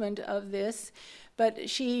announcement of this, but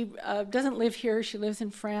she doesn't live here, she lives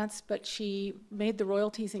in France, but she made the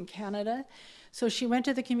royalties in Canada. So she went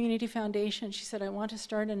to the Community Foundation, she said, I want to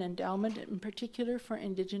start an endowment in particular for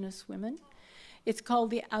Indigenous women. It's called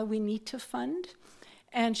the Awinita Fund,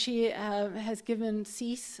 and she has given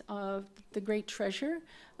cease the great treasure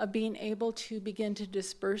of being able to begin to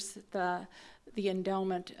disperse the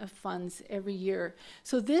endowment of funds every year.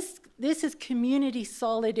 So this is community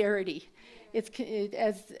solidarity.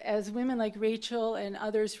 As women like Rachel and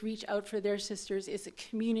others reach out for their sisters, it's a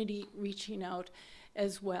community reaching out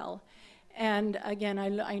as well. And again,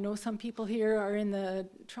 I know some people here are in the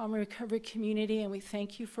trauma recovery community, and we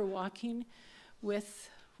thank you for walking with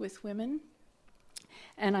women.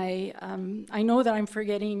 And I know that I'm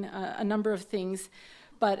forgetting a number of things,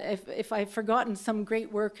 but if I've forgotten some great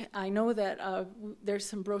work, I know that there's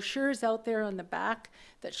some brochures out there on the back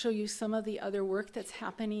that show you some of the other work that's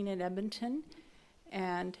happening in Edmonton.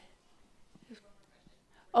 And,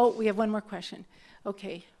 oh, we have one more question.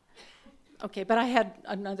 Okay. Okay, but I had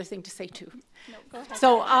another thing to say too. No, go ahead.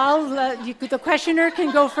 So the questioner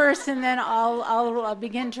can go first, and then I'll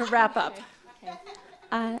begin to wrap up.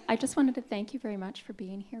 Okay. I just wanted to thank you very much for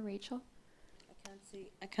being here, Rachel.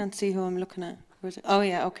 I can't see who I'm looking at. Where's it? Oh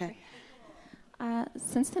yeah, okay.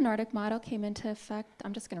 Since the Nordic Model came into effect,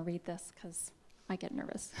 I'm just going to read this because I get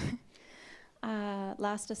nervous.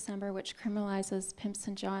 Last December, which criminalizes pimps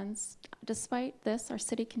and johns. Despite this, our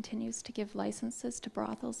city continues to give licenses to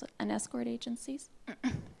brothels and escort agencies,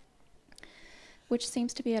 which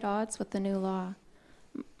seems to be at odds with the new law.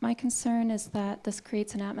 My concern is that this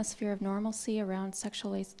creates an atmosphere of normalcy around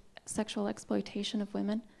sexual exploitation of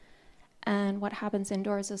women, and what happens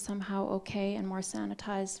indoors is somehow okay and more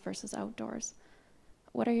sanitized versus outdoors.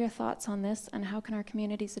 What are your thoughts on this, and how can our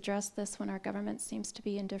communities address this when our government seems to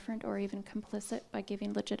be indifferent or even complicit by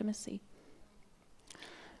giving legitimacy?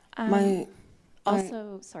 Also,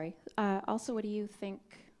 what do you think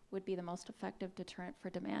would be the most effective deterrent for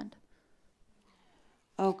demand?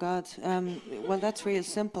 Oh God, well that's real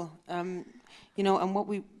simple. You know, and what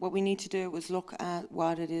we need to do is look at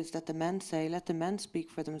what it is that the men say. Let the men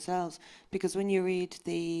speak for themselves, because when you read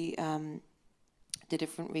the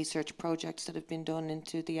different research projects that have been done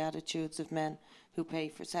into the attitudes of men who pay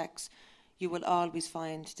for sex, you will always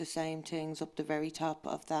find the same things up the very top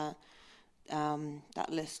of that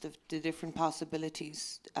list of the different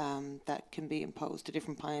possibilities that can be imposed, the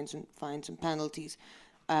different fines and penalties,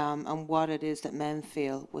 and what it is that men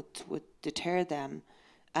feel would deter them.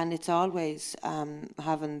 And it's always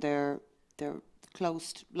having their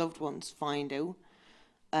close loved ones find out,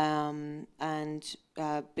 and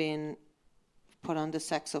being put on the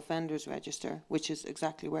sex offenders register, which is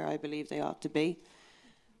exactly where I believe they ought to be.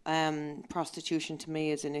 Prostitution to me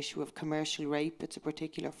is an issue of commercial rape. It's a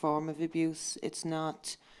particular form of abuse. It's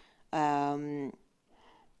not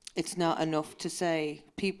enough to say,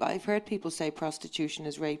 I've heard people say prostitution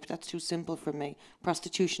is rape. That's too simple for me.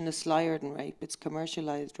 Prostitution is slyer than rape. It's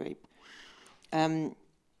commercialized rape.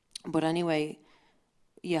 But anyway,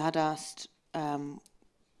 you had asked,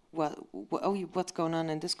 what's going on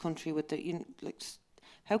in this country with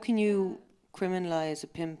how can you criminalise a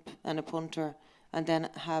pimp and a punter and then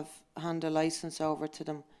hand a licence over to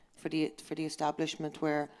them for the establishment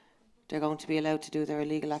where they're going to be allowed to do their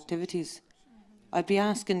illegal activities? I'd be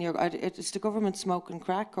asking is the government smoking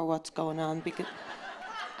crack or what's going on? Because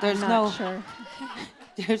there's I'm not sure.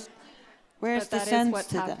 Where's but the that sense is what's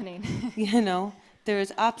to happening. that? You know, there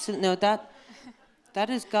is absolutely no that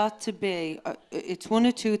has got to be. It's one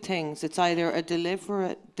of two things. It's either a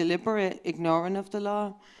deliberate ignoring of the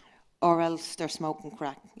law, or else they're smoking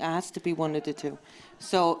crack. It has to be one of the two.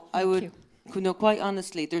 So I would. No, quite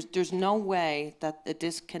honestly, there's no way that a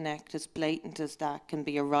disconnect as blatant as that can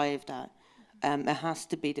be arrived at. It has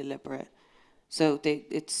to be deliberate. So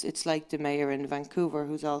it's like the mayor in Vancouver,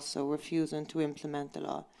 who's also refusing to implement the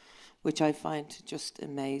law, which I find just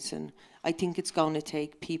amazing. I think it's going to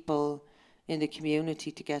take people in the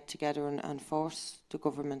community to get together and force the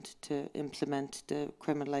government to implement the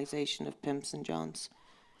criminalisation of pimps and johns.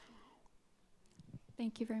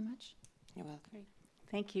 Thank you very much. You're welcome. Great.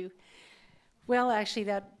 Thank you. Well, actually,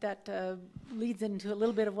 that leads into a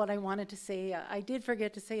little bit of what I wanted to say. I did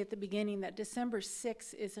forget to say at the beginning that December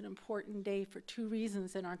 6th is an important day for two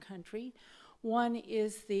reasons in our country. One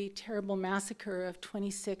is the terrible massacre of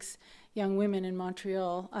 26 young women in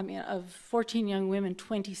Montreal, of 14 young women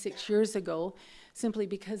 26 years ago, simply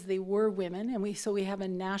because they were women. And so we have a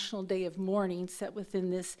national day of mourning set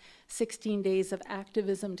within this 16 days of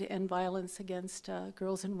activism to end violence against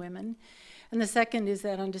girls and women. And the second is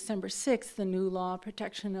that on December 6th, the new law,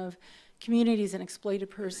 Protection of communities and exploited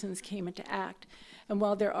persons came into act. And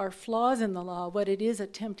while there are flaws in the law, what it is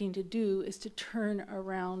attempting to do is to turn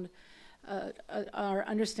around our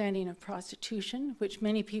understanding of prostitution, which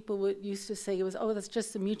many people used to say was, oh, that's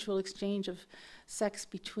just a mutual exchange of sex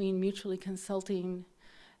between mutually consulting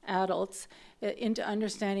adults, into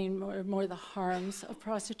understanding more the harms of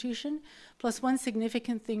prostitution. Plus, one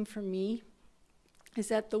significant thing for me is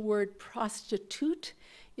that the word prostitute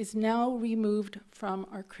is now removed from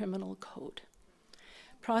our criminal code.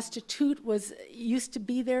 Prostitute used to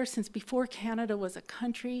be there since before Canada was a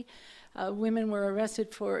country. Women were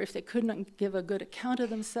arrested for if they couldn't give a good account of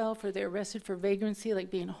themselves, or they're arrested for vagrancy, like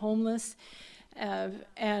being homeless.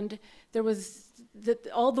 And there was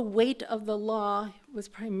all the weight of the law was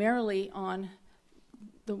primarily on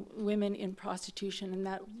the women in prostitution, and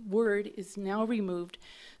that word is now removed,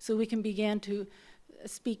 so we can begin to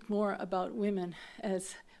speak more about women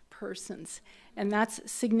as persons, and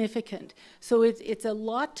that's significant. So it's a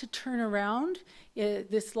lot to turn around.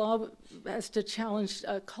 This law has to challenge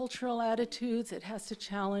cultural attitudes. It has to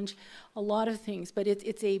challenge a lot of things, but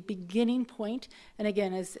it's a beginning point. And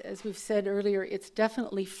again, as we've said earlier, it's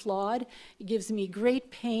definitely flawed. It gives me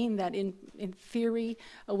great pain that in theory,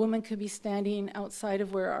 a woman could be standing outside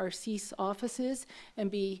of where our CEAS office is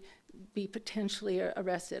and be potentially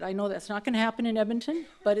arrested. I know that's not going to happen in Edmonton,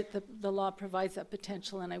 but the law provides that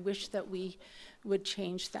potential, and I wish that we would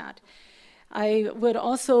change that. I would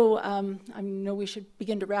also, I know we should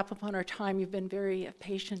begin to wrap up on our time. You've been very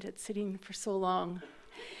patient at sitting for so long.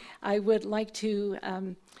 I would like to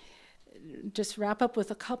just wrap up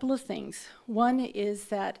with a couple of things. One is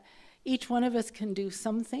that each one of us can do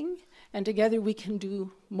something, and together we can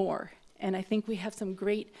do more. And I think we have some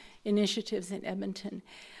great initiatives in Edmonton.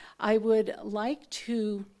 I would like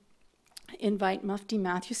to invite Mufti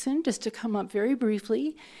Mathewson just to come up very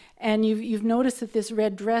briefly. And you've noticed that this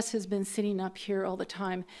red dress has been sitting up here all the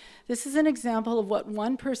time. This is an example of what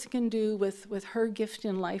one person can do with her gift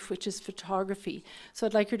in life, which is photography. So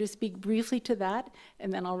I'd like her to speak briefly to that,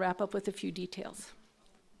 and then I'll wrap up with a few details.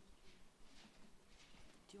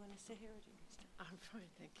 Do you want to sit here or do you want to stand? I'm fine,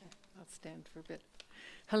 thank you. I'll stand for a bit.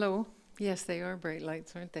 Hello. Yes, they are bright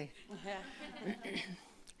lights, aren't they?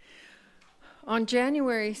 On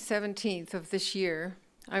January 17th of this year,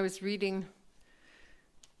 I was reading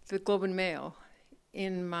the Globe and Mail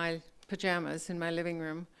in my pajamas in my living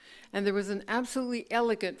room, and there was an absolutely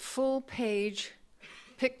elegant full-page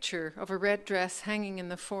picture of a red dress hanging in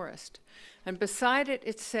the forest. And beside it,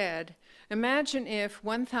 it said, imagine if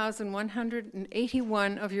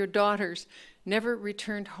 1,181 of your daughters never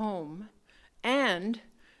returned home, and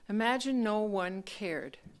imagine no one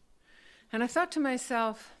cared. And I thought to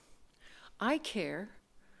myself, I care.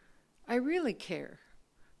 I really care.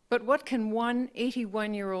 But what can one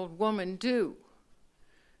 81-year-old woman do?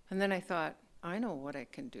 And then I thought, I know what I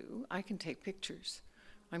can do. I can take pictures.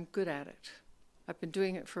 I'm good at it. I've been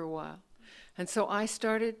doing it for a while. And so I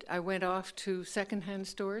went off to secondhand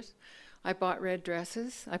stores. I bought red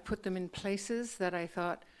dresses. I put them in places that I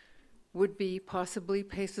thought would be possibly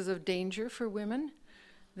places of danger for women.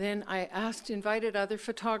 Then I invited other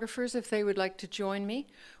photographers if they would like to join me.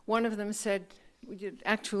 One of them said,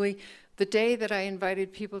 actually, the day that I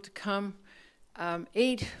invited people to come,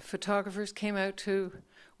 8 photographers came out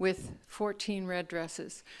with 14 red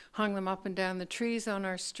dresses, hung them up and down the trees on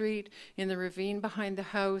our street, in the ravine behind the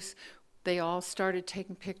house. They all started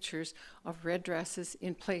taking pictures of red dresses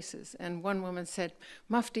in places. And one woman said,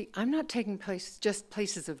 Mufti, I'm not taking just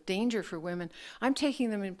places of danger for women. I'm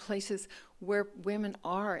taking them in places where women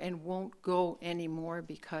are and won't go anymore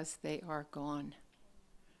because they are gone.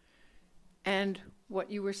 And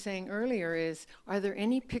what you were saying earlier is, are there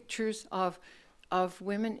any pictures of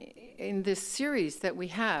women in this series that we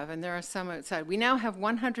have? And there are some outside. We now have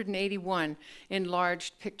 181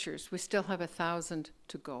 enlarged pictures. We still have 1,000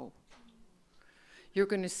 to go. You're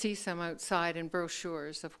going to see some outside in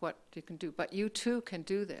brochures of what you can do, but you too can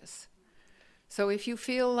do this. So if you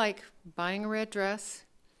feel like buying a red dress,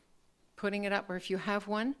 putting it up, or if you have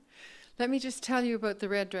one, let me just tell you about the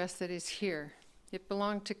red dress that is here. It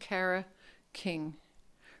belonged to Cara King.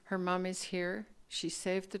 Her mom is here. She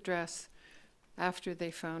saved the dress after they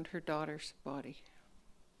found her daughter's body.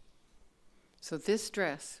 So this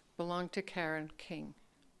dress belonged to Karen King.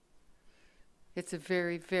 It's a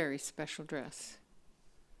very, very special dress.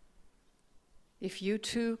 If you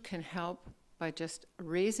too can help by just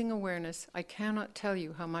raising awareness, I cannot tell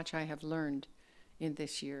you how much I have learned in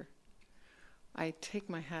this year. I take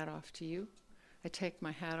my hat off to you. I take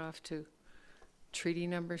my hat off to Treaty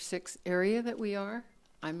Number 6 area that we are.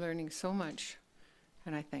 I'm learning so much,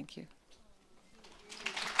 and I thank you.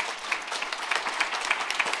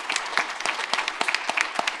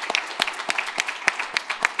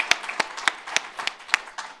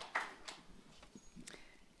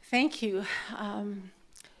 Thank you.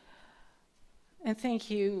 And thank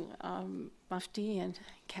you, Mufti and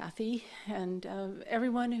Kathy, and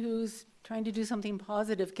everyone who's trying to do something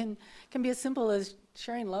positive. Can be as simple as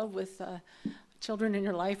sharing love with children in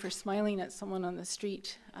your life or smiling at someone on the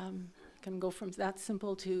street. Can go from that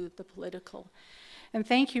simple to the political. And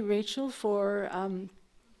thank you, Rachel, for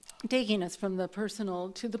taking us from the personal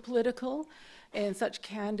to the political in such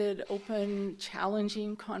candid, open,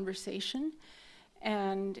 challenging conversation.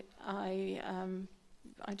 And I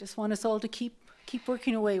just want us all to keep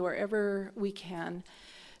working away wherever we can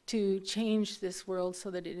to change this world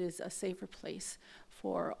so that it is a safer place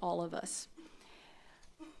for all of us.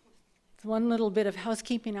 One little bit of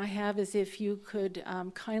housekeeping I have is if you could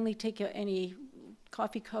kindly take any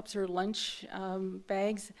coffee cups or lunch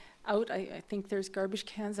bags out. I think there's garbage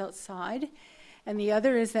cans outside. And the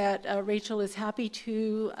other is that Rachel is happy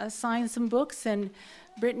to sign some books, and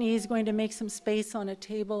Brittany is going to make some space on a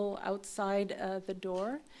table outside the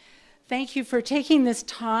door. Thank you for taking this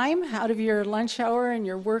time out of your lunch hour and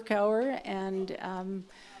your work hour, and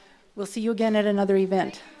we'll see you again at another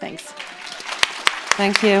event. Thanks.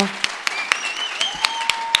 Thank you.